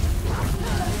venom!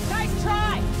 Nice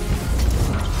try!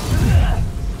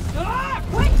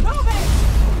 Quit moving!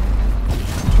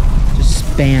 Just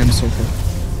spam circle.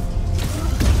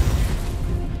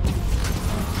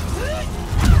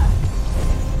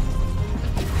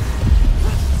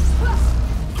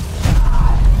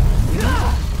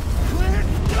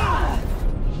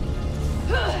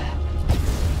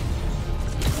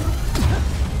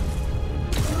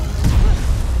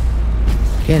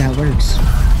 Yeah, that works.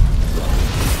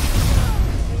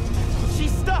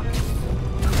 She's stuck!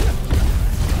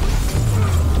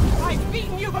 I've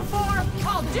beaten you before!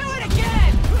 I'll do it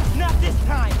again! Not this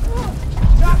time!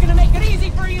 Not gonna make it easy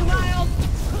for you, Miles!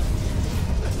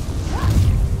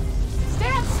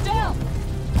 Stand still!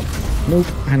 Nope,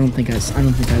 I don't think I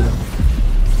will.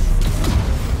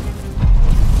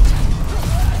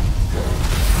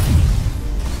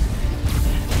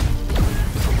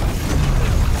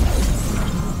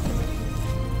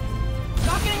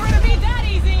 Not getting rid of me that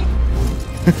easy!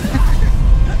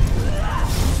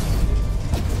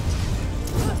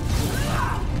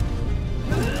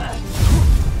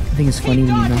 I think it's funny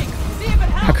when you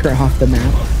knock her off the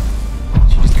map.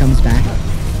 She just comes back.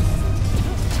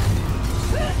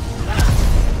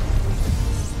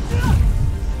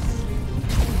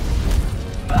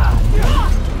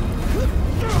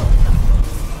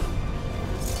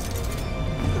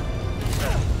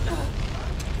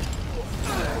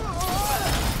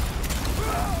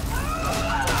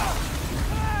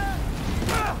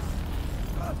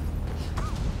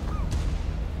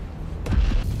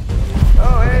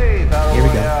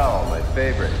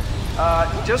 Favorite.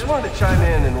 Just wanted to chime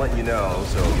in and let you know,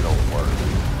 so you don't worry.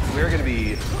 We're gonna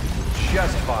be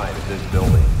just fine if this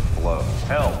building blows.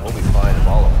 Hell, we'll be fine if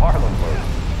all of Harlem blows.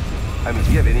 I mean,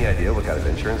 do you have any idea what kind of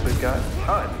insurance we've got?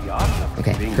 It'd be awesome.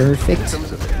 Okay, being perfect.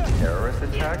 victims of a terrorist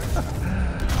attack?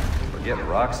 Forget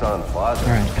Roxxon Plaza.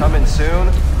 All right. Coming soon.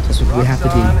 That's what we have to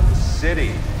do. Roxxon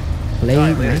City. Play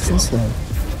nice and slow.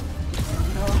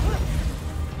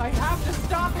 I have to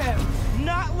stop him!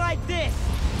 Not like this!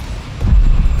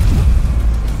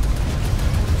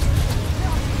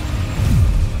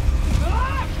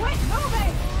 Quit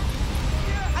moving!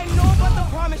 I know about the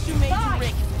promise you made to Fine.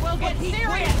 Rick. We'll get but he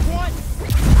serious. quit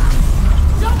once.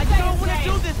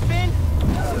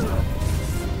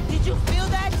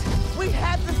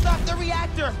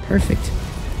 reactor. Perfect.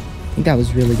 I think that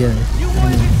was really good. You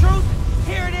wanted the truth?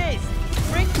 Here it is.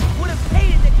 Rick would have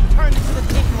hated that you turned into the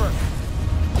Tinkerer.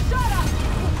 Shut up!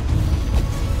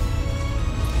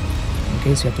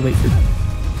 Okay, so you have to wait for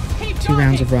 2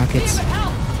 rounds of rockets.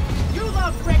 You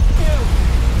love Rick too.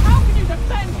 How can you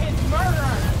defend his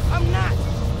murderer? I'm not,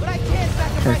 but I can't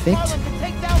sacrifice Harlem to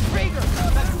take down Krieger.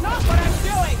 That's not what I'm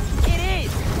doing. It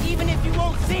is, even if you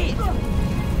won't see it.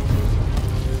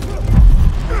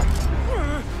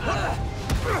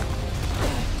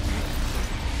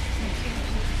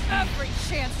 Every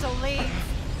chance to leave.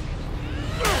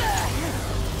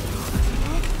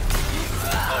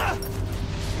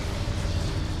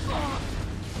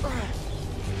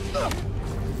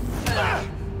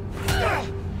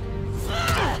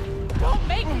 Don't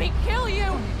make me kill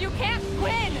you! You can't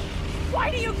win!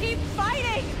 Why do you keep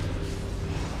fighting?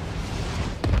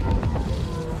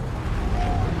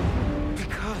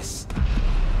 Because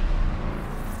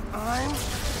I'm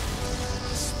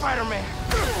Spider-Man.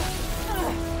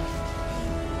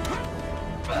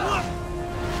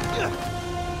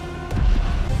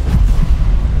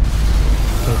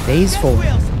 Okay, phase 4.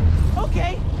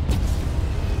 Okay.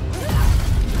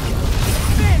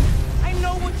 Ben, I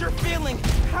know what you're feeling,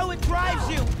 how it drives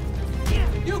you.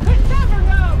 You could never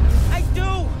know. I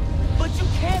do, but you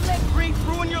can't let grief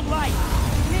ruin your life.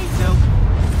 Me too.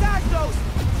 God knows.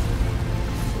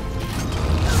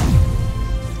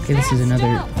 Okay, this is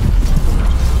another.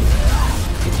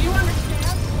 If you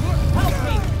understand, help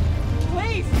me.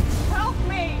 Please, help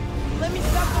me. Let me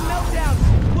stop the meltdown.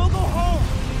 We'll go home.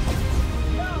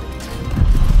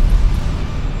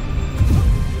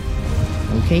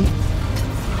 Okay.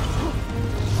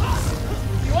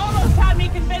 You almost had me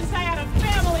convinced I had a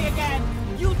family again.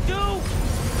 You do.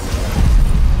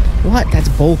 What? That's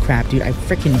bullcrap, dude. I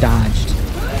freaking dodged.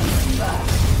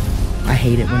 I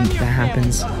hate it when that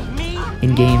happens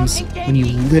in games, when you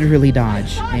literally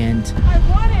dodge and... I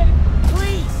wanted.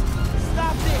 Please,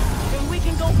 stop this, and we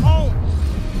can go home.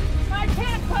 I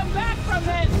can't come back from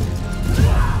this.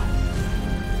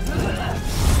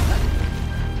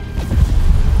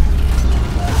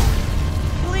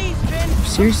 Please, Ben.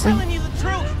 Seriously? I'm telling you the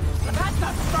truth. That's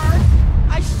not first.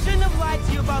 I shouldn't have lied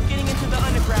to you about getting into the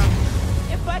underground.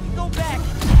 If I could go back,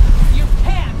 you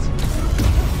can't.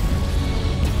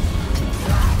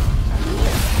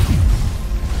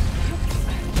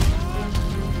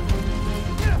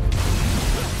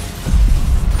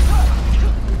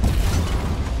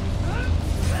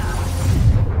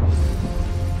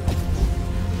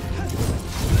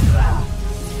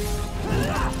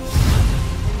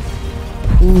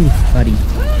 Ooh, buddy.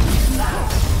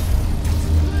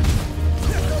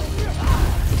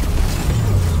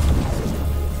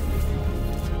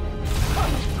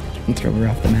 And throw her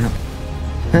off the map.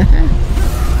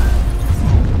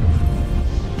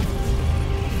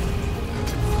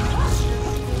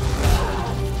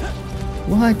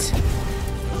 What?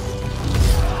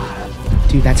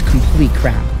 Dude, that's complete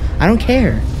crap. I don't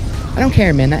care. I don't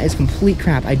care, man. That is complete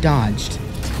crap. I dodged.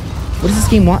 What does this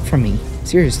game want from me?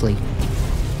 Seriously.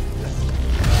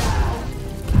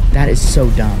 That is so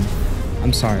dumb.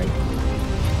 I'm sorry.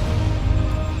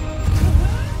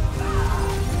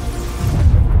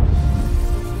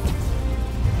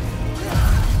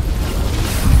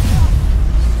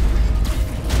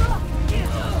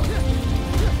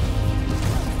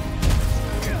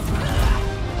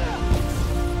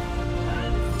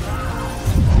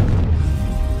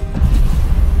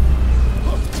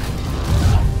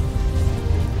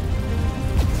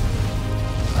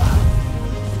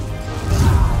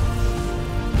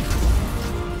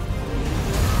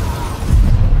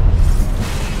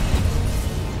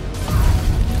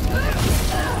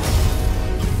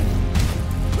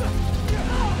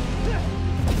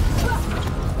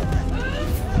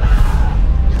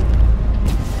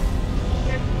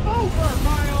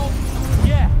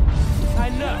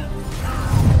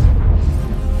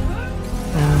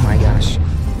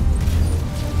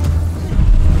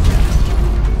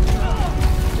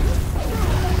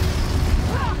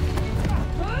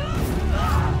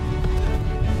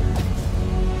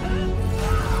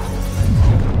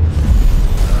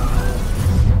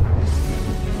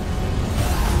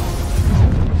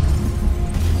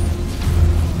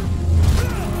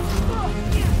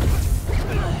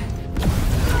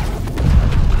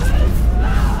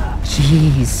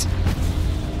 Jeez.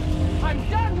 I'm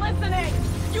done listening.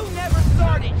 You never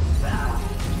started.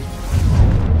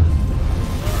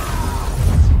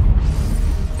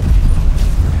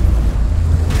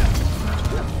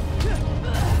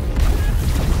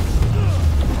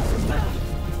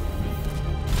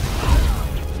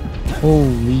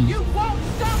 Holy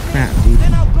crap, dude.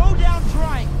 Then I'll go down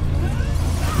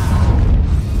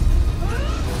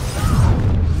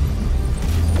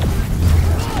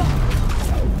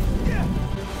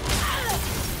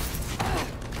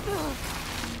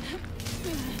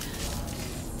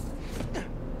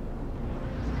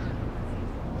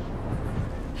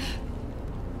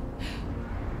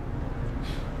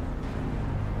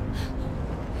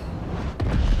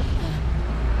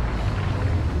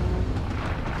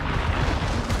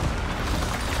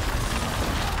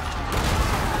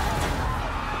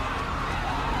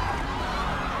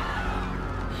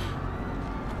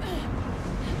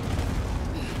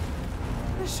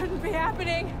shouldn't be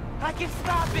happening. I can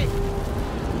stop it.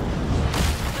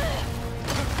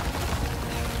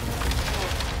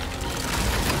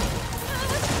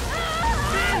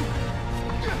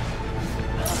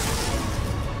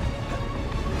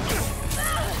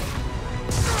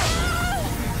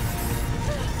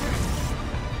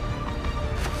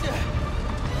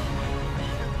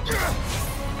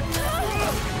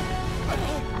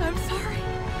 I'm sorry.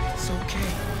 It's okay.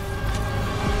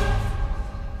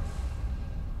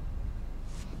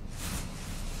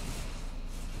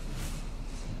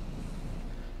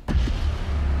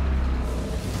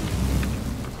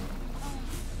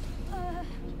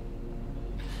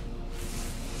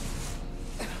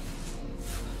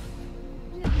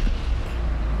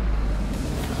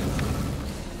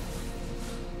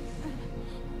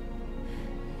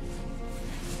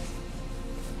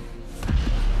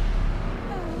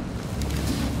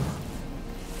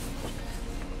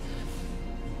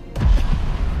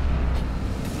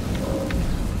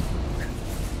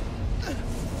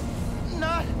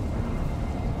 Not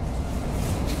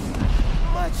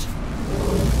much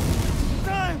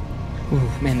time. Ooh,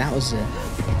 man, that was a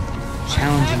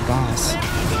challenging boss.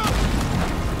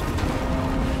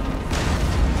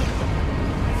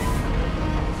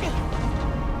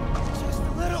 Just a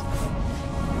little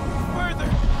further.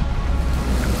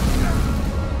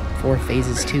 4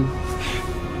 phases too.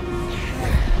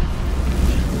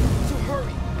 To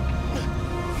hurry.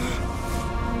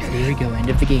 Here we go, end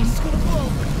of the game. It's gonna blow.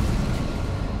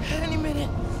 Any minute.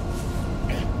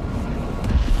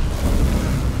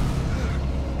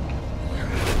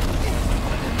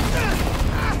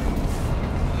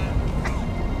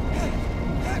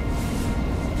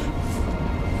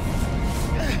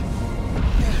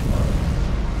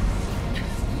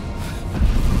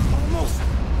 Almost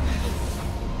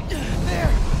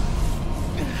there.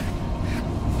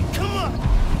 Come on.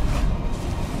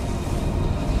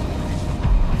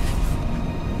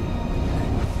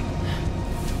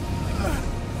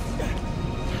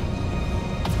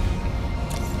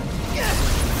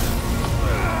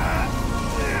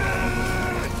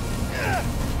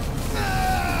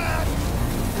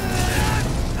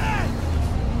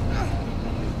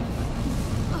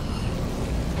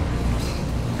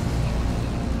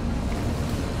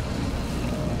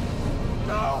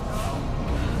 No!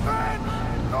 Ben!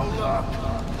 No luck!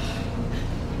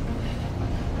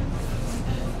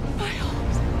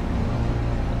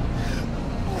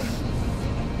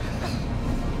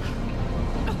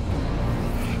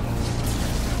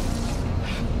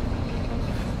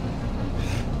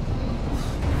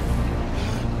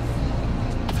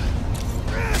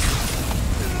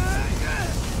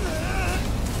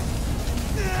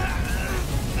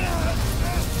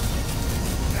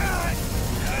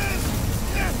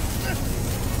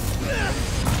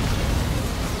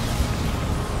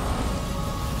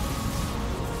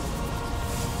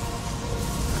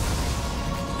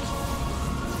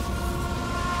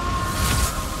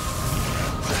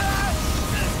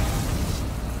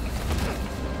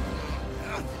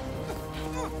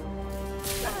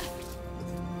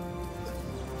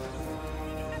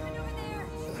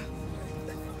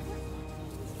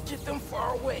 Get them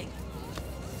far away.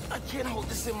 I can't hold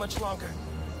this in much longer.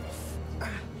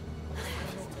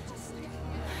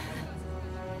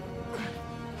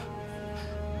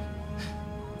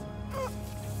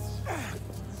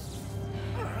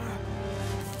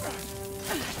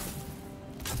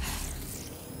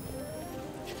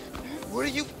 What are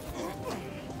you...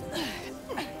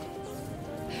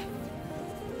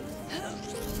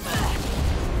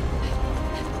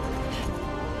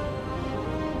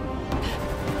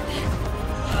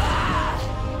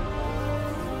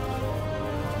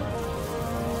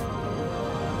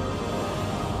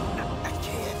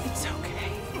 It's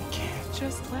okay.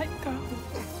 Just let go.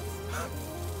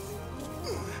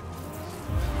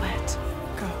 Let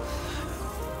go.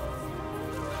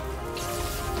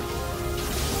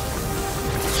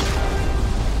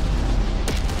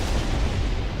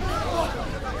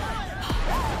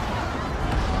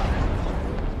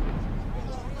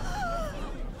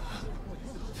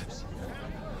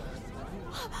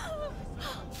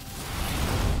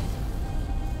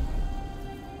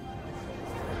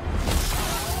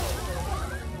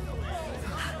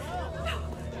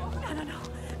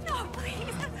 No,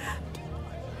 please.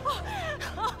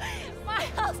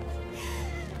 Miles.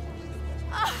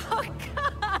 Oh,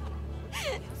 God.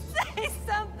 Say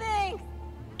something.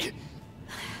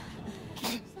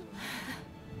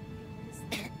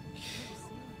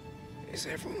 Is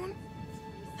everyone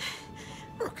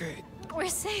okay? We're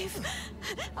safe.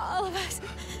 All of us.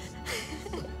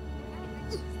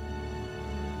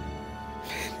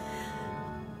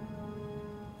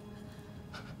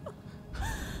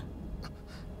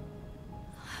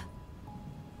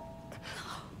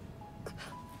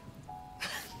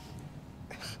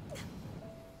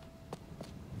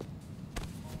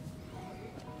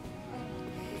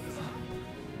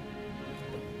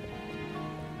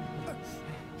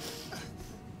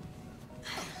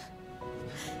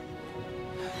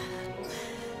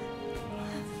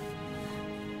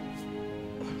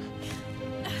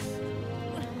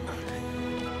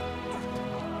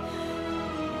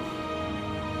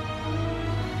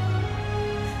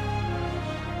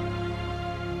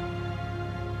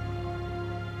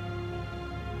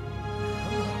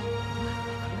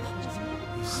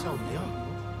 so young.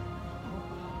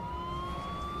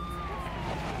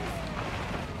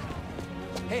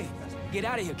 Hey, get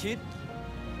out of here, kid.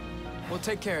 We'll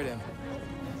take care of them.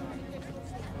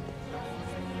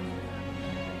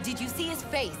 Did you see his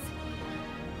face?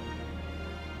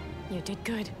 You did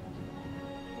good,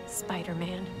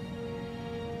 Spider-Man.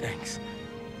 Thanks.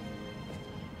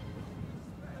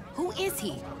 Who is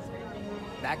he?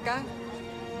 That guy?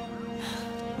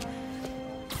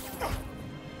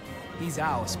 He's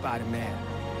our Spider-Man.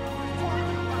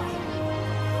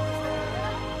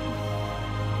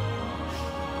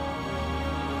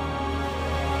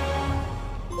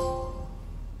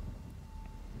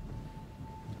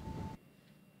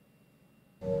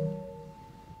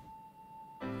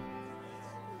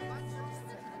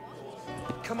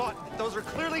 Come on, those are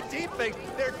clearly deep fakes.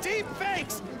 They're deep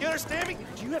fakes. You understand me?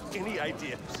 Do you have any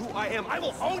idea who I am? I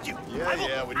will own you.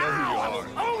 Yeah, we know who you I are.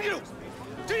 will own you.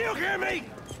 Do you hear me?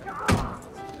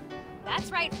 That's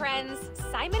right, friends.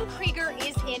 Simon Krieger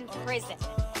is in prison.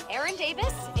 Aaron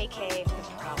Davis, aka the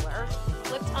Prowler,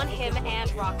 flipped on him and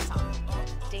Roxxon.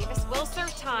 Davis will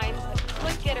serve time, but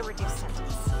could get a reduced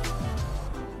sentence.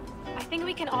 I think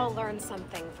we can all learn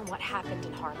something from what happened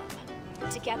in Harlem.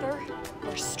 Together,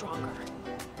 we're stronger.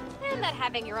 And that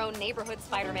having your own neighborhood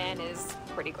Spider-Man is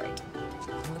pretty great.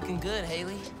 Looking good,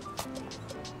 Haley.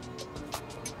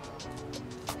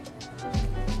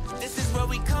 This is where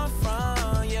we come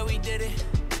from, yeah, we did it.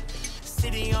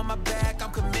 City on my back,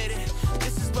 I'm committed.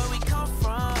 This is where we come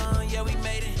from, yeah, we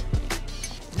made it.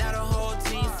 Now the whole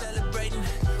team celebrating.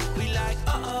 We like,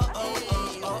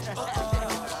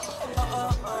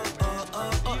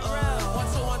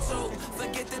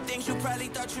 forget the things you probably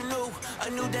thought you knew. A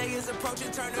new day is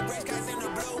approaching, turn the gray skies into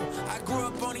blue. I grew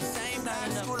up on these same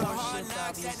lines, school of hard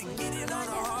knocks. Had to get it on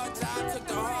a hard time, took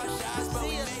the hard shots, but we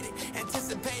made it.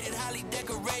 Anticipated, highly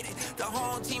decorated. The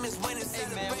whole team is winning,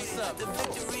 celebrated. The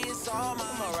victory is all mine.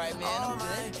 I'm alright, man. I'm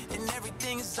good. And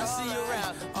everything is I'll see you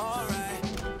around. Alright.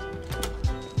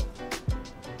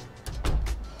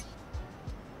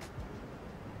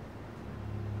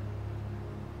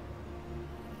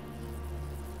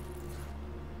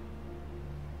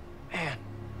 Man,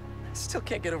 I still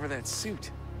can't get over that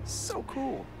suit. So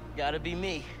cool. Gotta be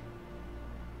me.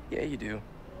 Yeah, you do.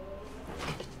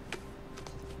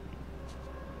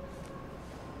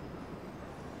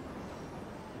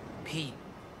 Pete,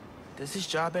 does this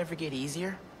job ever get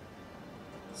easier?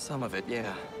 Some of it,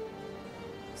 yeah.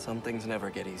 Some things never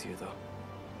get easier, though.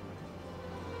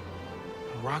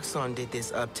 Roxxon did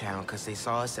this uptown because they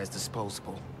saw us as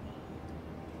disposable.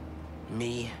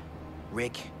 Me,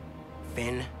 Rick,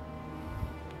 Finn,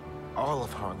 all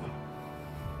of Harlem.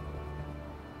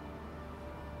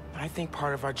 I think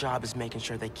part of our job is making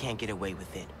sure they can't get away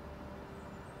with it.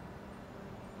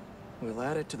 We'll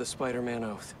add it to the Spider-Man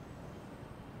oath.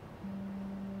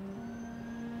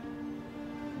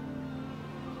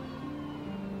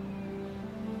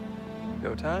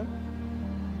 Go time?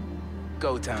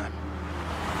 Go time.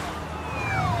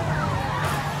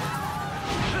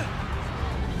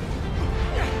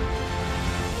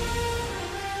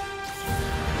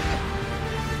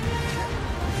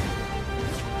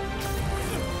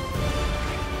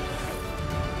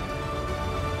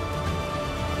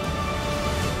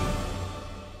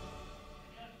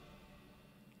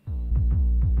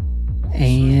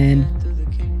 And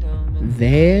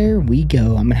there we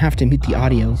go. I'm gonna have to mute the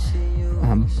audio.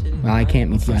 Well, I can't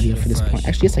mute the audio for this point.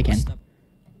 Actually, yes, I can.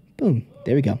 Boom.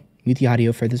 There we go. Mute the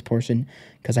audio for this portion,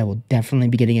 because I will definitely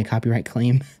be getting a copyright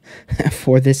claim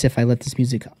for this if I let this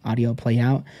music audio play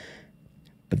out.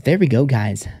 But there we go,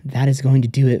 guys. That is going to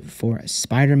do it for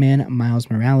Spider-Man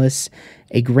Miles Morales.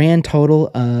 A grand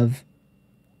total of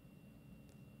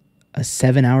a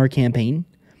 7-hour campaign,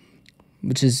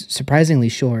 which is surprisingly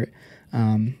short.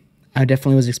 I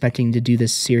definitely was expecting to do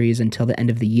this series until the end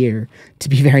of the year, to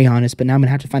be very honest, but now I'm going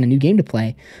to have to find a new game to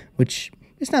play, which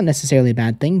is not necessarily a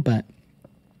bad thing, but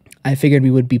I figured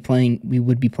we would be playing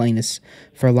this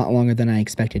for a lot longer than I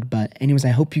expected. But anyways,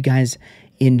 I hope you guys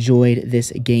enjoyed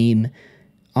this game.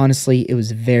 Honestly, it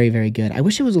was very, very good. I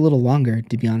wish it was a little longer,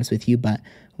 to be honest with you, but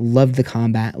loved the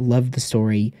combat, loved the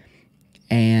story,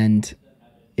 and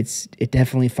it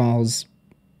definitely falls,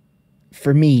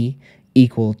 for me,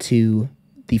 equal to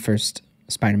the first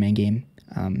Spider-Man game.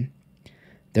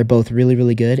 They're both really,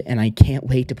 really good, and I can't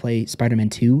wait to play Spider-Man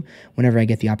 2 whenever I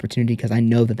get the opportunity, because I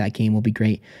know that game will be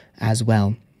great as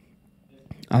well.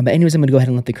 But anyways, I'm going to go ahead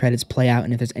and let the credits play out,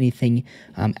 and if there's anything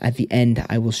at the end,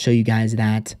 I will show you guys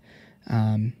that.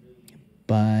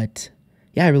 But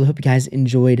yeah, I really hope you guys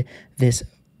enjoyed this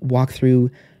walkthrough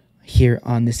here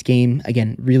on this game.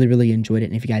 Again, really enjoyed it.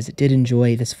 And if you guys did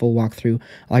enjoy this full walkthrough,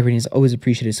 a like rating is always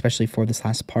appreciated, especially for this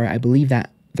last part. I believe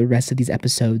that the rest of these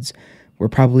episodes were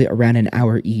probably around an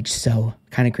hour each, so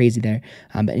kind of crazy there.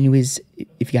 But anyways,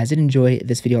 if you guys did enjoy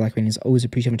this video, like rating is always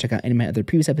appreciated. Check out any of my other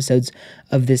previous episodes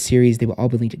of this series. They will all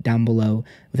be linked down below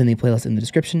within the playlist in the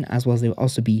description, as well as they will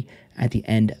also be at the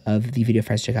end of the video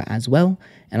for us to check out as well.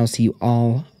 And I'll see you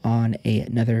all on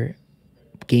another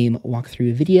game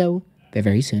walkthrough video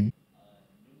very soon.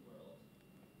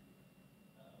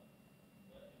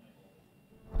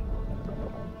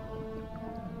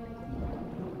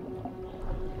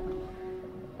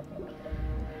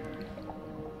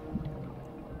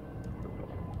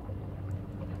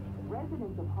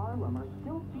 Residents of Harlem are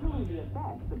still feeling the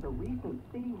effects of the recent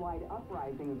citywide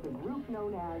uprising of the group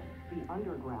known as the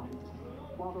Underground.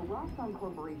 While the Roxxon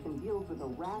Corporation deals with a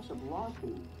rash of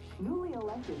lawsuits, newly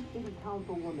elected City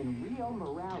Councilwoman Rio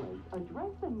Morales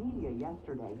addressed the media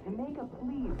yesterday to make a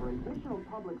plea for additional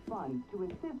public funds to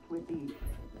assist with the...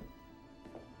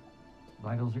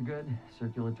 Vitals are good,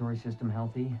 circulatory system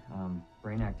healthy,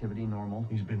 brain activity normal.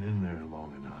 He's been in there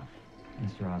long enough.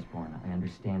 Mr. Osborn, I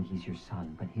understand he's your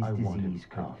son, but his disease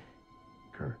could...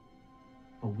 Kurt.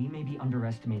 But we may be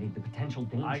underestimating the potential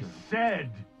danger. I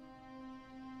said,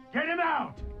 get him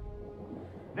out!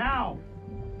 Now!